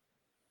totals.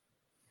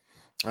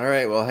 All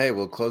right. Well, hey,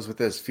 we'll close with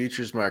this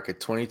futures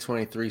market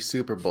 2023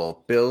 Super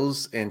Bowl.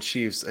 Bills and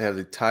Chiefs have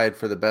the tied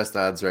for the best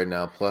odds right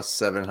now, plus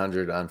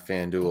 700 on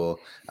FanDuel.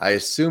 I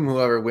assume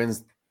whoever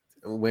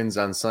wins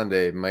on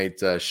Sunday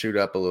might shoot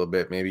up a little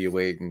bit. Maybe you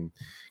wait and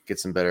get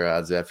some better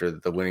odds after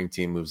the winning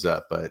team moves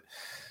up. But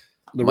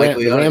the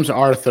Rams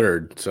are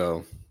third.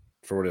 So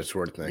for what it's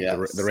worth,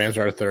 the Rams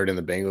are third and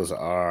the Bengals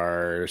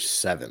are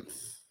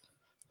seventh.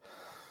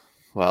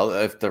 Well,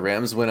 if the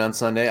Rams win on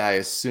Sunday, I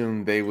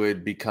assume they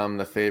would become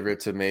the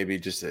favorite to maybe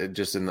just in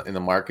the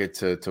market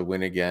to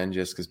win again,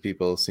 just because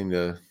people seem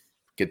to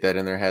get that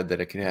in their head that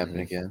it can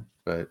happen again.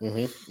 But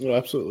well,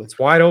 absolutely, it's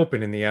wide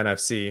open in the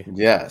NFC.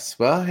 Yes.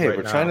 Well, hey,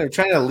 we're now.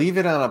 trying to leave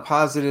it on a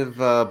positive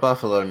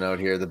Buffalo note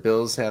here. The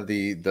Bills have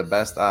the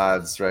best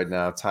odds right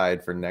now,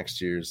 tied for next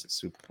year's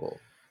Super Bowl.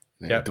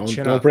 Yeah,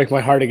 don't break my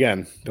heart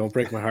again. Don't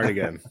break my heart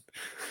again.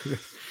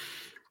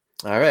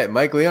 All right,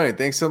 Mike Leone,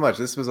 thanks so much.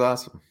 This was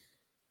awesome.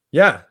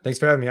 Yeah, thanks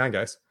for having me on,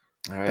 guys.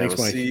 All right, we'll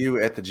see you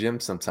at the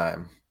gym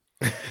sometime.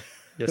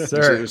 Yes,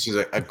 sir. Which is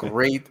a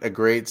great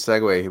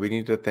segue. We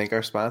need to thank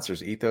our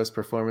sponsors, Ethos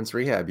Performance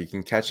Rehab. You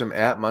can catch them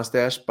at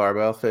Mustache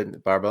Barbell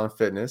and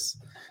Fitness.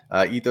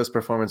 Ethos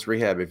Performance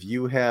Rehab. If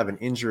you have an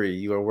injury,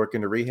 you are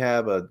working to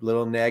rehab a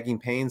little nagging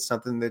pain,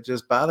 something that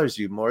just bothers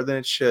you more than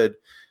it should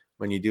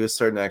when you do a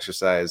certain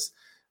exercise,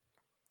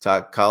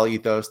 call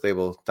Ethos. They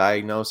will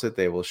diagnose it.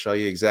 They will show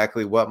you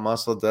exactly what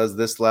muscle does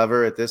this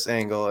lever at this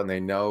angle, and they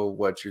know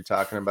what you're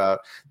talking about.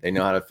 They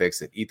know how to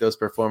fix it. Ethos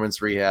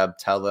Performance Rehab.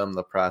 Tell them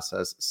the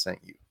process sent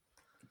you.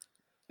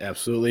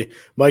 Absolutely.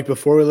 Mike,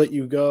 before we let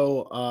you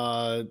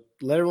go,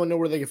 let everyone know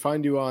where they can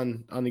find you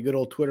on the good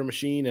old Twitter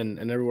machine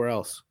and everywhere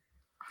else.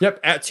 Yep,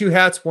 at 2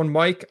 hats 1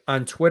 Mike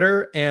on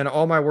Twitter, and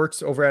all my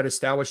work's over at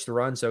Establish to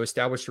Run, so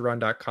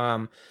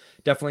establishtorun.com.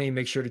 Definitely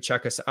make sure to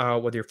check us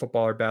out, whether you're a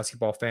football or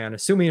basketball fan,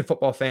 assuming a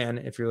football fan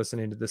if you're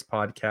listening to this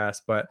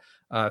podcast. But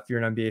if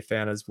you're an NBA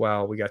fan as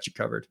well, we got you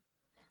covered.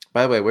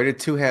 By the way, where did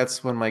 2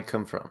 hats 1 Mike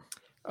come from?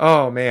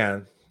 Oh,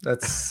 man,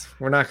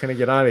 we're not going to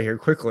get out of here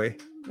quickly.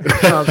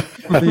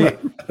 The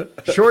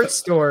short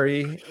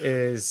story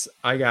is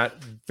I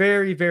got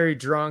very, very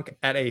drunk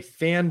at a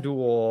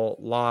FanDuel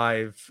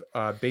live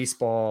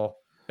baseball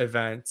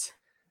event,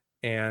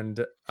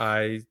 and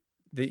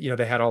they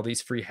had all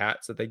these free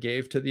hats that they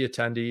gave to the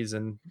attendees,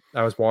 and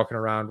I was walking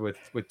around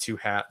with 2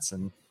 hats,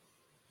 and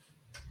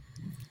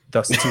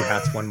thus 2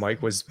 hats 1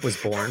 Mike was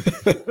born.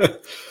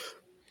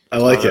 I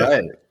like it.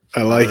 Right.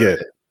 I like it.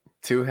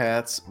 2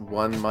 hats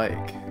 1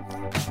 Mike.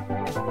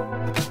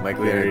 Mike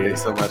Leone,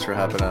 thanks so much for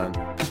hopping on.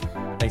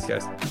 Thanks,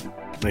 guys.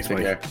 Thanks, Mike.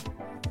 Take care.